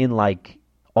in like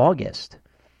August.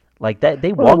 Like that,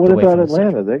 they walked away from Atlanta?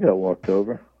 Central. They got walked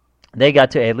over. They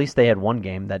got to, at least they had one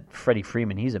game that Freddie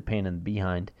Freeman, he's a pain in the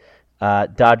behind.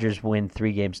 Dodgers win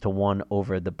 3-1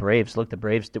 over the Braves. Look, the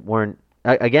Braves weren't,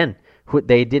 again,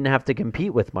 they didn't have to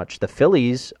compete with much. The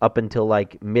Phillies up until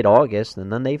like mid-August,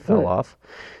 and then they fell off.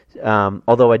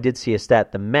 Although I did see a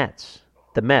stat, the Mets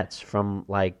from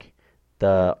like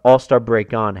the All-Star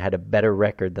break on had a better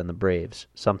record than the Braves,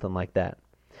 something like that.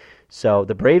 So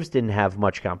the Braves didn't have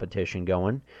much competition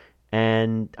going.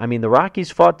 And, I mean, the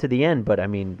Rockies fought to the end, but, I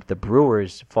mean, the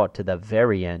Brewers fought to the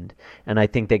very end. And I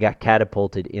think they got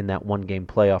catapulted in that one-game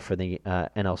playoff for the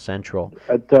NL Central.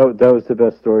 That was the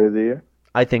best story of the year?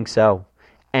 I think so.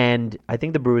 And I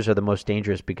think the Brewers are the most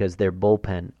dangerous because their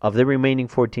bullpen, of the remaining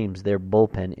 4 teams, their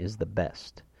bullpen is the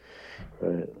best.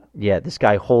 Right. Yeah, this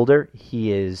guy Holder,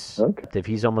 he is,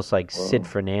 he's almost like Sid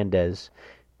Fernandez.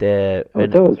 That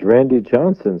was Randy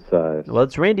Johnson size. Well,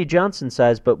 it's Randy Johnson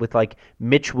size, but with like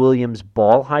Mitch Williams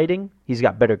ball hiding, he's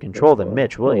got better control than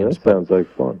Mitch Williams. That sounds like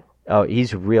fun. Oh,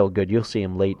 he's real good. You'll see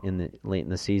him late in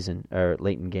the season or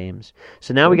late in games.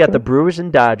 So now we got the Brewers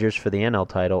and Dodgers for the NL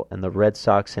title, and the Red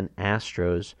Sox and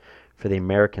Astros for the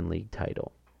American League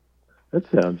title. That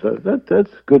sounds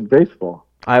that's good baseball.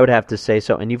 I would have to say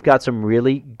so. And you've got some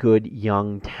really good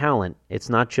young talent. It's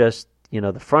not just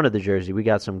the front of the jersey. We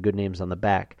got some good names on the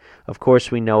back. Of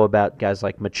course, we know about guys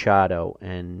like Machado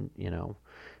and,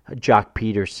 Jock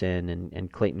Peterson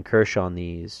and Clayton Kershaw on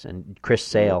these, and Chris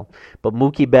Sale. But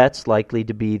Mookie Betts likely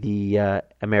to be the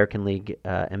American League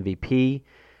MVP.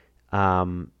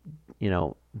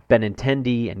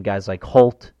 Benintendi and guys like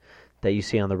Holt that you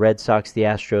see on the Red Sox, the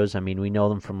Astros. I mean, we know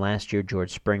them from last year.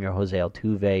 George Springer, Jose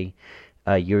Altuve,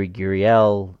 Yuri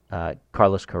Gurriel,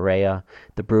 Carlos Correa.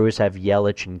 The Brewers have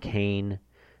Yelich and Kane.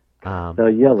 Now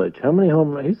Yelich, how many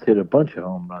home runs? He's hit a bunch of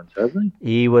home runs, hasn't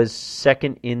he? He was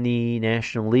second in the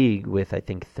National League with, I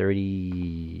think,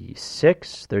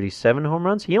 37 home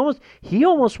runs. He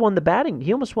almost won the batting.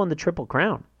 He almost won the Triple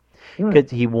Crown.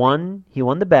 Because he won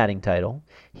the batting title.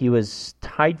 He was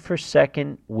tied for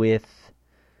second with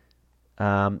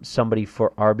somebody for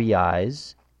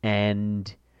RBIs,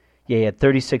 and he had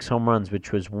 36 home runs,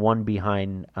 which was one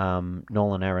behind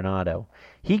Nolan Arenado.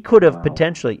 He could have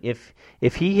potentially, if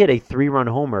he hit a 3-run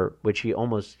homer, which he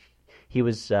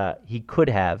could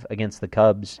have against the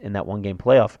Cubs in that one-game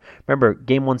playoff. Remember,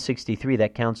 game 163,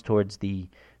 that counts towards the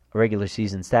regular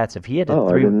season stats. If he had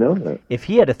I didn't know that. If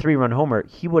he had a 3-run homer,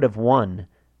 he would have won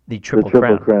the Triple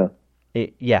Crown.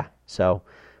 So,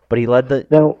 but he led the.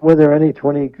 Now, were there any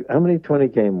how many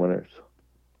 20-game winners?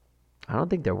 I don't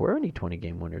think there were any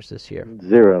 20-game winners this year.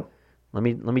 0. Let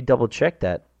me double check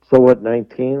that. So what?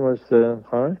 19 was the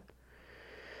high.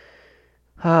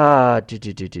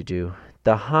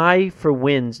 The high for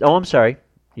wins. Oh, I'm sorry.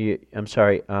 I'm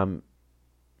sorry.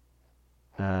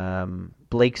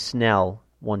 Blake Snell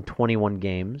won 21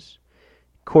 games.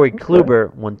 Corey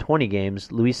Kluber won 20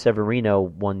 games. Luis Severino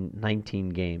won 19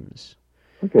 games.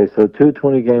 Okay, so 2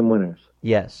 20-game winners.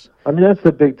 Yes. I mean, that's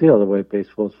a big deal, the way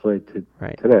baseball's played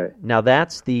today. Now,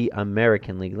 that's the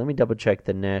American League. Let me double-check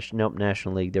the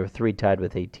National League. There were 3 tied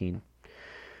with 18.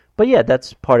 But, yeah,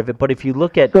 that's part of it. But if you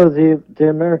look at... So the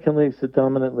American League's the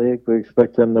dominant league. We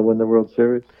expect them to win the World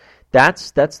Series? That's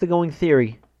the going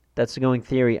theory. That's the going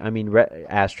theory. I mean,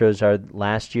 Astros are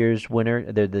last year's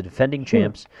winner. They're the defending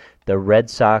champs. The Red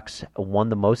Sox won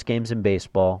the most games in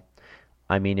baseball.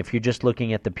 I mean, if you're just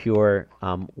looking at the pure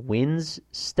wins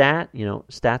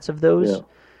stats of those,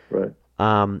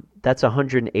 that's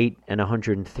 108 and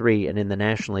 103, and in the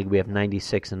National League we have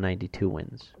 96 and 92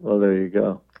 wins. Well, there you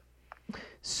go.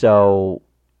 So,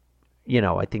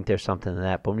 I think there's something to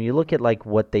that. But when you look at like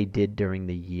what they did during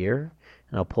the year,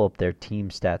 and I'll pull up their team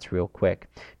stats real quick.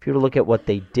 If you were to look at what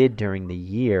they did during the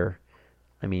year,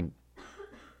 I mean,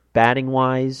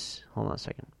 batting-wise, hold on a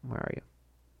second. Where are you?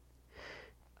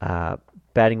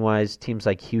 Batting-wise, teams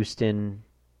like Houston,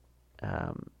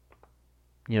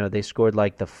 they scored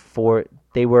like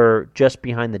they were just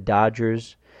behind the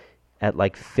Dodgers at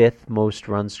like 5th most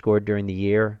runs scored during the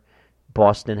year.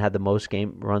 Boston had the most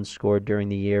runs scored during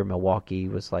the year. Milwaukee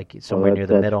was like somewhere near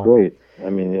the middle. That's great. I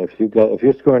mean, if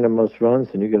you're scoring the most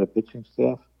runs and you get a pitching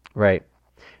staff. Right.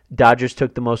 Dodgers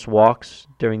took the most walks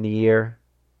during the year.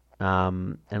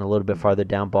 And a little bit farther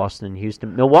down, Boston and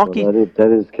Houston. Milwaukee. Well,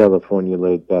 that is California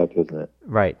laid back, isn't it?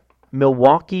 Right.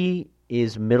 Milwaukee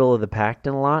is middle of the pack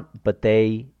in a lot, but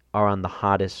they are on the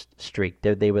hottest streak.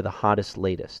 They were the hottest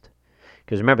latest.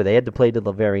 Because remember, they had to play to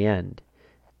the very end.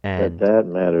 And that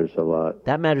matters a lot.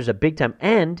 That matters a big time.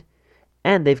 And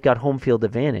they've got home field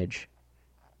advantage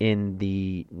in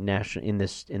the in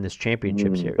this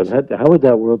championship series. But how would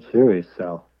that World Series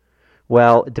sell?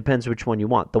 Well, it depends which one you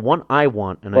want. The one I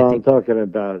want, and I think I'm talking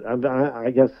about. I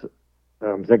guess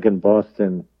I'm thinking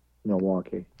Boston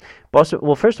Milwaukee. Boston.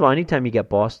 Well, first of all, anytime you get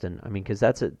Boston, I mean, because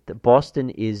Boston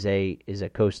is a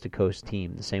coast to coast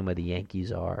team, the same way the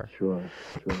Yankees are. Sure.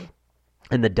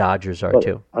 And the Dodgers are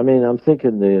too. I mean, I'm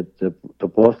thinking the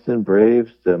Boston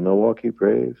Braves, the Milwaukee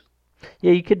Braves.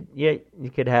 Yeah, you could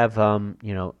have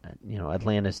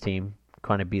Atlanta's team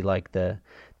kind of be like the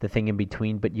thing in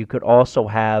between, but you could also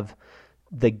have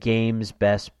the game's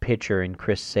best pitcher in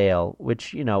Chris Sale,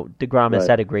 which, DeGrom has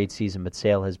had a great season, but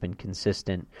Sale has been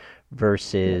consistent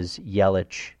versus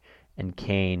Yelich and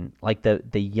Kane. Like the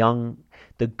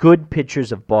good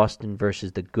pitchers of Boston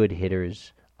versus the good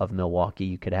hitters of Milwaukee.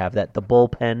 You could have that. The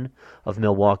bullpen of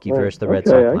Milwaukee versus the Red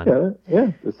Sox lineup. I got it.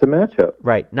 Yeah, it's a matchup.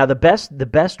 Right. Now the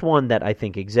best one that I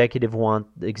think executives want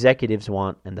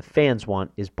and the fans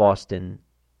want is Boston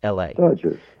LA.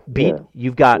 Dodgers.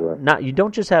 You've got you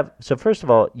don't just have, so first of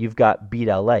all, you've got beat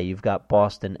LA, you've got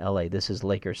Boston LA. This is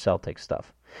Lakers Celtics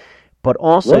stuff. But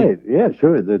also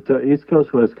sure. The East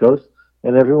Coast, West Coast,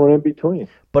 and everyone in between.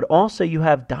 But also you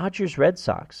have Dodgers Red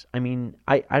Sox. I mean,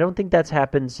 I don't think that's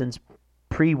happened since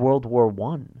pre-World War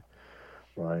One.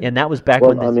 Right. And that was back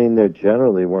when they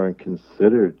generally weren't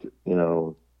considered,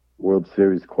 World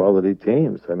Series quality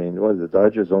teams. I mean, the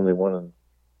Dodgers only won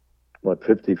in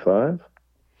 55?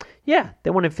 Yeah, they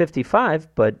won in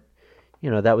 55, but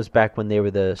that was back when they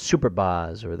were the Super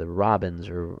Bas or the Robins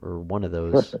or one of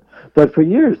those. But for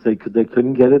years they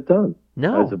couldn't get it done.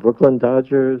 No, as the Brooklyn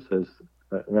Dodgers,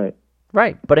 right.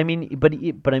 Right, but I mean,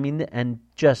 the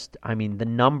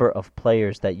number of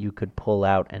players that you could pull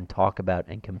out and talk about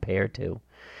and compare to.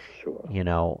 Sure.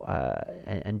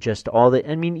 And just all the.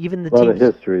 I mean, even the teams. A lot of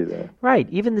history there. Right,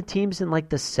 even the teams in like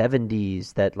the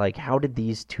 70s that how did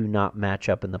these two not match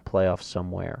up in the playoffs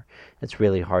somewhere? It's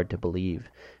really hard to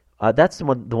believe. That's the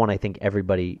one I think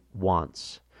everybody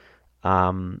wants.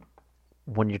 When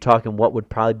you're talking what would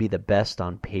probably be the best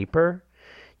on paper,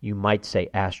 you might say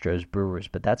Astros Brewers,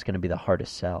 but that's going to be the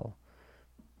hardest sell.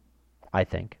 I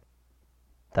think.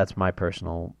 That's my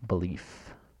personal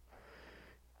belief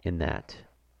in that.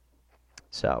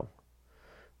 So,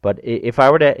 but if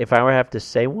I were to have to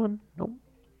say one, no.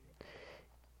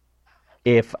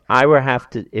 If I were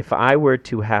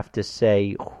to have to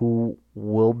say who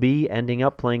will be ending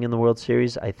up playing in the World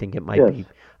Series, I think it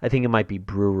might be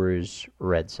Brewers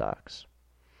Red Sox.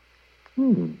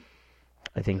 I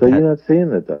think so. You're not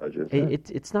seeing the Dodgers.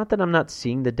 It's not that I'm not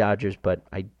seeing the Dodgers, but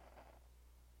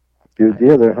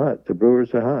they're hot. The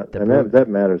Brewers are hot, and that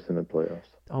matters in the playoffs.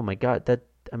 Oh my God,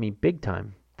 big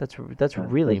time. That's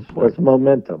really important. That's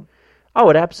momentum. Oh,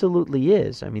 it absolutely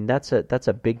is. I mean, that's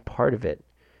a big part of it.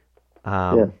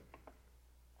 And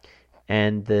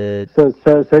so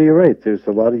you're right. There's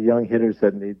a lot of young hitters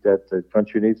that the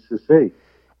country needs to see.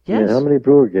 Yes. I mean, how many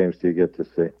Brewer games do you get to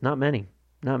see? Not many.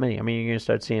 I mean, you're going to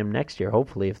start seeing them next year,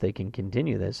 hopefully, if they can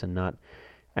continue this and not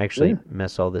actually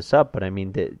mess all this up. But I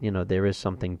mean, there is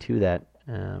something to that.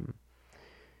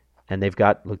 And they've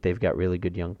got really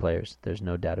good young players. There's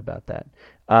no doubt about that.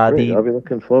 I'll be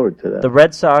looking forward to that. The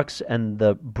Red Sox and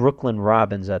the Brooklyn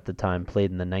Robins at the time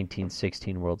played in the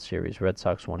 1916 World Series. Red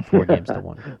Sox won 4 games to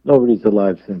 1. Nobody's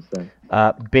alive since then.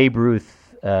 Babe Ruth,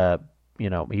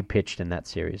 he pitched in that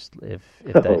series. If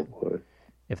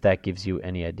that gives you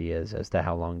any ideas as to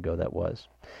how long ago that was.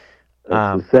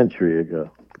 That's a century ago.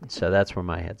 So that's where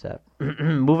my head's at.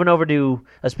 Moving over to,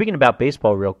 speaking about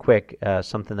baseball real quick,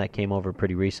 something that came over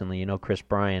pretty recently. Chris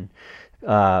Bryan,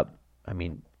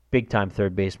 big-time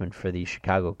third baseman for the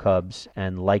Chicago Cubs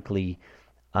and likely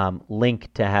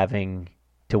linked to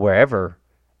wherever,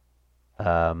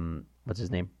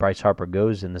 Bryce Harper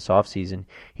goes in this offseason.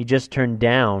 He just turned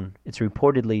down, it's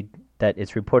reported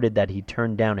that he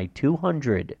turned down a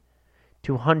 $200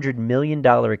 million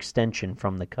extension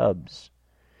from the Cubs.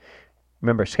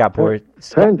 Remember, Scott Boras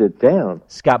turned it down.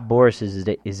 Scott Boras is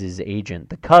his agent.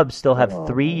 The Cubs still have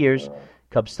 3 years.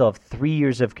 Cubs still have 3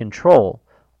 years of control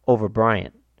over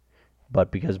Bryant, but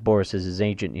because Boras is his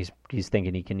agent, he's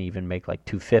thinking he can even make like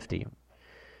 $250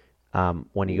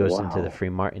 when he goes into the free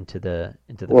market.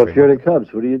 Well, if you're the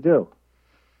Cubs, what do?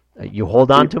 You hold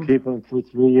on to him. Keep him for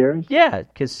 3 years. Yeah,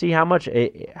 because see how much.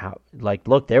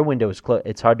 Look, their window is closed.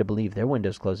 It's hard to believe their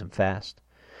window's closing fast.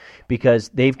 Because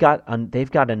they've got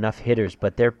enough hitters,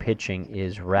 but their pitching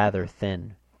is rather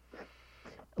thin.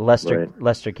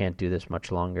 Lester can't do this much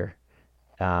longer.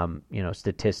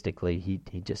 Statistically,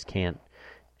 he just can't.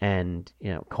 And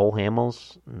Cole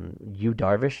Hamels, Yu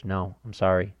Darvish, no, I'm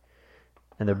sorry.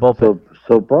 And they're both.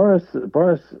 So Boras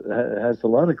has a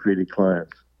lot of greedy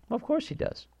clients. Well, of course he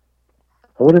does.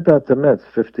 What about the Mets?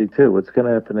 52. What's going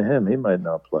to happen to him? He might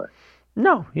not play.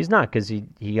 No, he's not because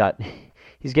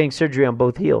he's getting surgery on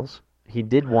both heels. He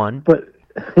did one. But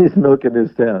He's milking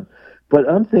this down. But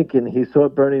I'm thinking he saw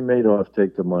Bernie Madoff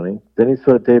take the money. Then he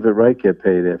saw David Wright get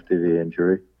paid after the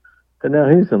injury. And now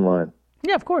he's in line.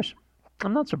 Yeah, of course.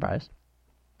 I'm not surprised.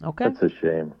 Okay. That's a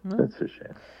shame. That's a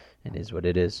shame. It is what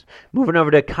it is. Moving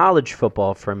over to college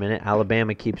football for a minute.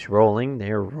 Alabama keeps rolling.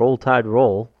 They're Roll Tide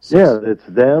Roll. Yeah, it's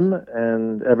them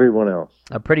and everyone else.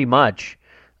 Pretty much.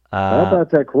 How about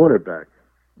that quarterback?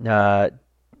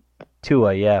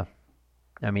 Tua, yeah.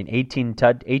 I mean, 18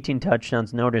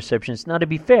 touchdowns, no interceptions. Now, to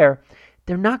be fair,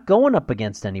 they're not going up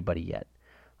against anybody yet.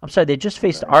 I'm sorry, they just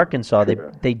faced Arkansas.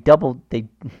 They doubled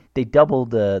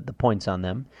the points on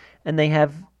them, and they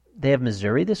have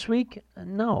Missouri this week.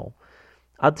 No,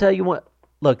 I'll tell you what.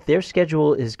 Look, their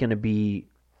schedule is going to be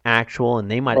actual, and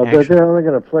they might. Well, they're only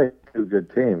going to play two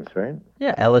good teams, right?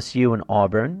 Yeah, LSU and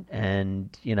Auburn, and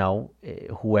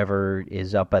whoever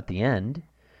is up at the end.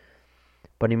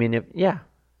 But I mean,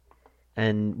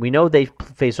 and we know they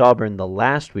face Auburn the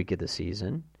last week of the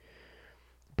season.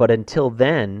 But until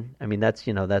then, I mean,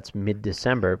 that's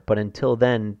mid-December. But until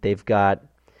then, they've got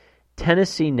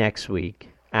Tennessee next week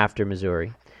after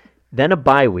Missouri, then a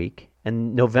bye week,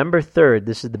 and November 3rd,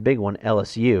 this is the big one,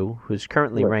 LSU, who's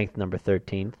currently ranked number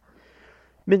 13th.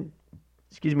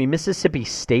 Mississippi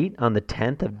State on the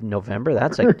 10th of November.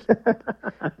 That's they're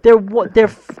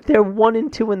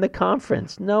 1-2 in the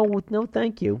conference. No,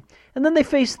 thank you. And then they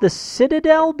face the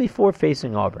Citadel before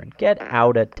facing Auburn. Get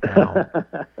out of town.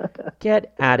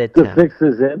 Get out of town. The fix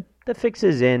is in. The fix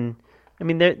is in. I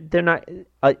mean, they're not.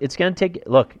 It's going to take.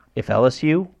 Look, if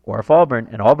LSU or if Auburn,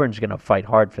 and Auburn's going to fight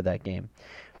hard for that game,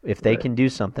 if they can do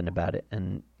something about it.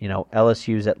 And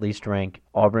LSU's at least ranked.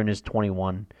 Auburn is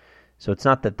 21. So it's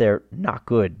not that they're not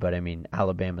good, but I mean,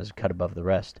 Alabama's cut above the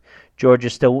rest.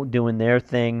 Georgia's still doing their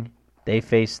thing. They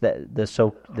face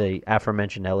the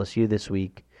aforementioned LSU this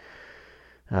week.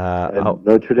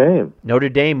 Notre Dame. Notre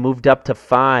Dame moved up to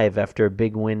 5 after a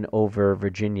big win over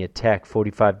Virginia Tech,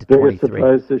 45-23. Biggest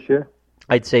surprise this year?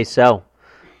 I'd say so.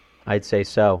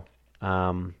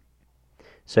 So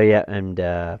yeah,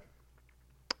 and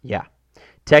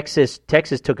Texas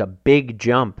took a big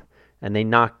jump, and they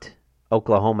knocked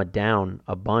Oklahoma down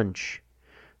a bunch.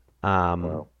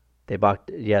 Wow. They balked.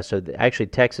 Yeah, so actually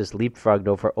Texas leapfrogged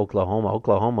over Oklahoma.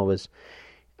 Oklahoma was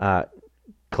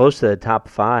close to the top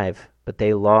 5, but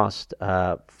they lost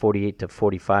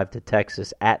 48-45 to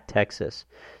Texas at Texas.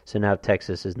 So now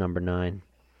Texas is number 9.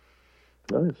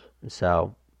 Nice.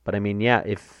 So, but I mean, yeah,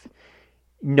 if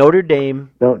Notre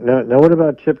Dame. No. What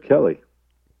about Chip Kelly?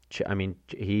 I mean,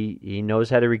 he knows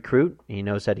how to recruit. He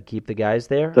knows how to keep the guys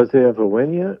there. Does he have a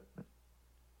win yet?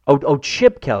 Oh,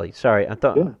 Chip Kelly. Sorry, I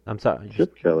thought. Yeah. I'm sorry.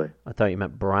 Chip Kelly. I thought you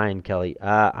meant Brian Kelly.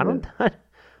 I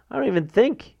don't even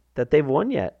think that they've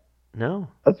won yet. No.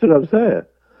 That's what I'm saying.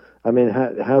 I mean,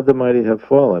 how the mighty have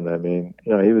fallen. I mean,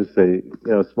 he was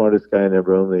the smartest guy in the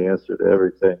room, the answer to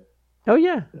everything. Oh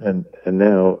yeah. And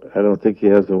now I don't think he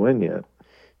has a win yet.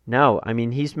 No, I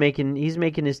mean he's making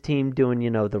his team doing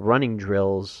the running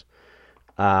drills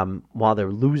while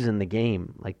they're losing the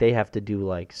game. Like they have to do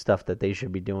like stuff that they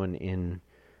should be doing in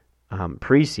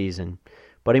preseason.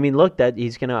 But I mean, look, that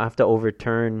he's going to have to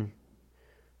overturn.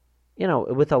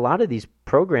 With a lot of these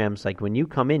programs, like when you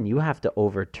come in, you have to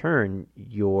overturn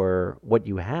what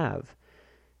you have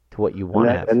to what you want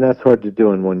to have, and that's hard to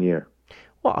do in 1 year.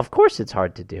 Well, of course it's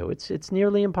hard to do. It's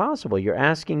nearly impossible. You're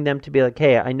asking them to be like,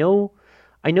 hey, I know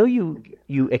you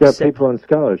accept got people on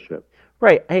scholarship.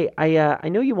 Right. Hey, I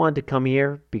know you wanted to come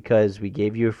here because we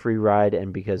gave you a free ride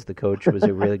and because the coach was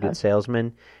a really good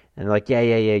salesman. And they're like, yeah,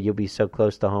 you'll be so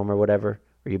close to home or whatever,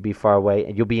 or you'll be far away,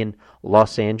 and you'll be in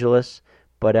Los Angeles.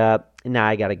 But now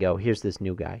I got to go. Here's this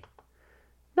new guy.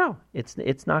 No,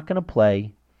 it's not going to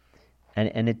play,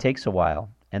 and it takes a while.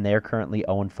 And they're currently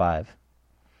 0-5.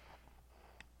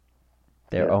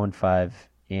 They're 0-5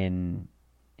 in,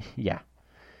 yeah.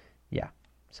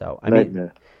 So I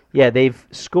mean, yeah, they've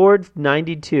scored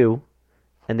 92,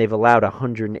 and they've allowed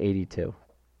 182.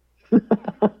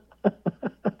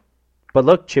 But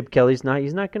look, Chip Kelly's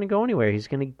he's not going to go anywhere. He's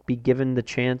going to be given the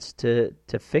chance to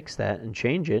fix that and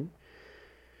change it.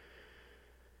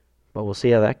 But we'll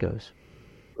see how that goes.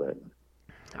 Right.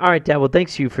 All right, Dad. Well,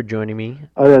 thanks you for joining me.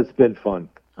 Oh, that's been fun.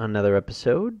 Another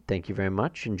episode. Thank you very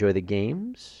much. Enjoy the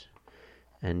games.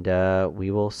 And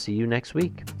we will see you next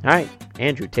week. All right,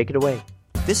 Andrew, take it away.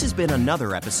 This has been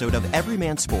another episode of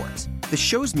Everyman Sports. The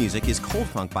show's music is Cold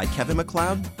Funk by Kevin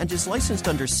MacLeod and is licensed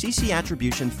under CC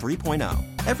Attribution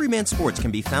 3.0. Everyman Sports can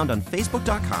be found on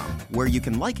Facebook.com, where you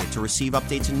can like it to receive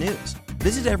updates and news.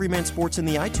 Visit Everyman Sports in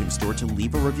the iTunes Store to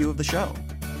leave a review of the show.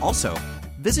 Also,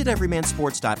 Visit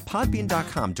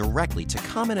everymansports.podbean.com directly to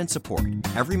comment and support.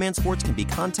 Everyman Sports can be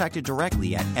contacted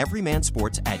directly at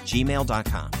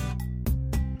everymansports@gmail.com.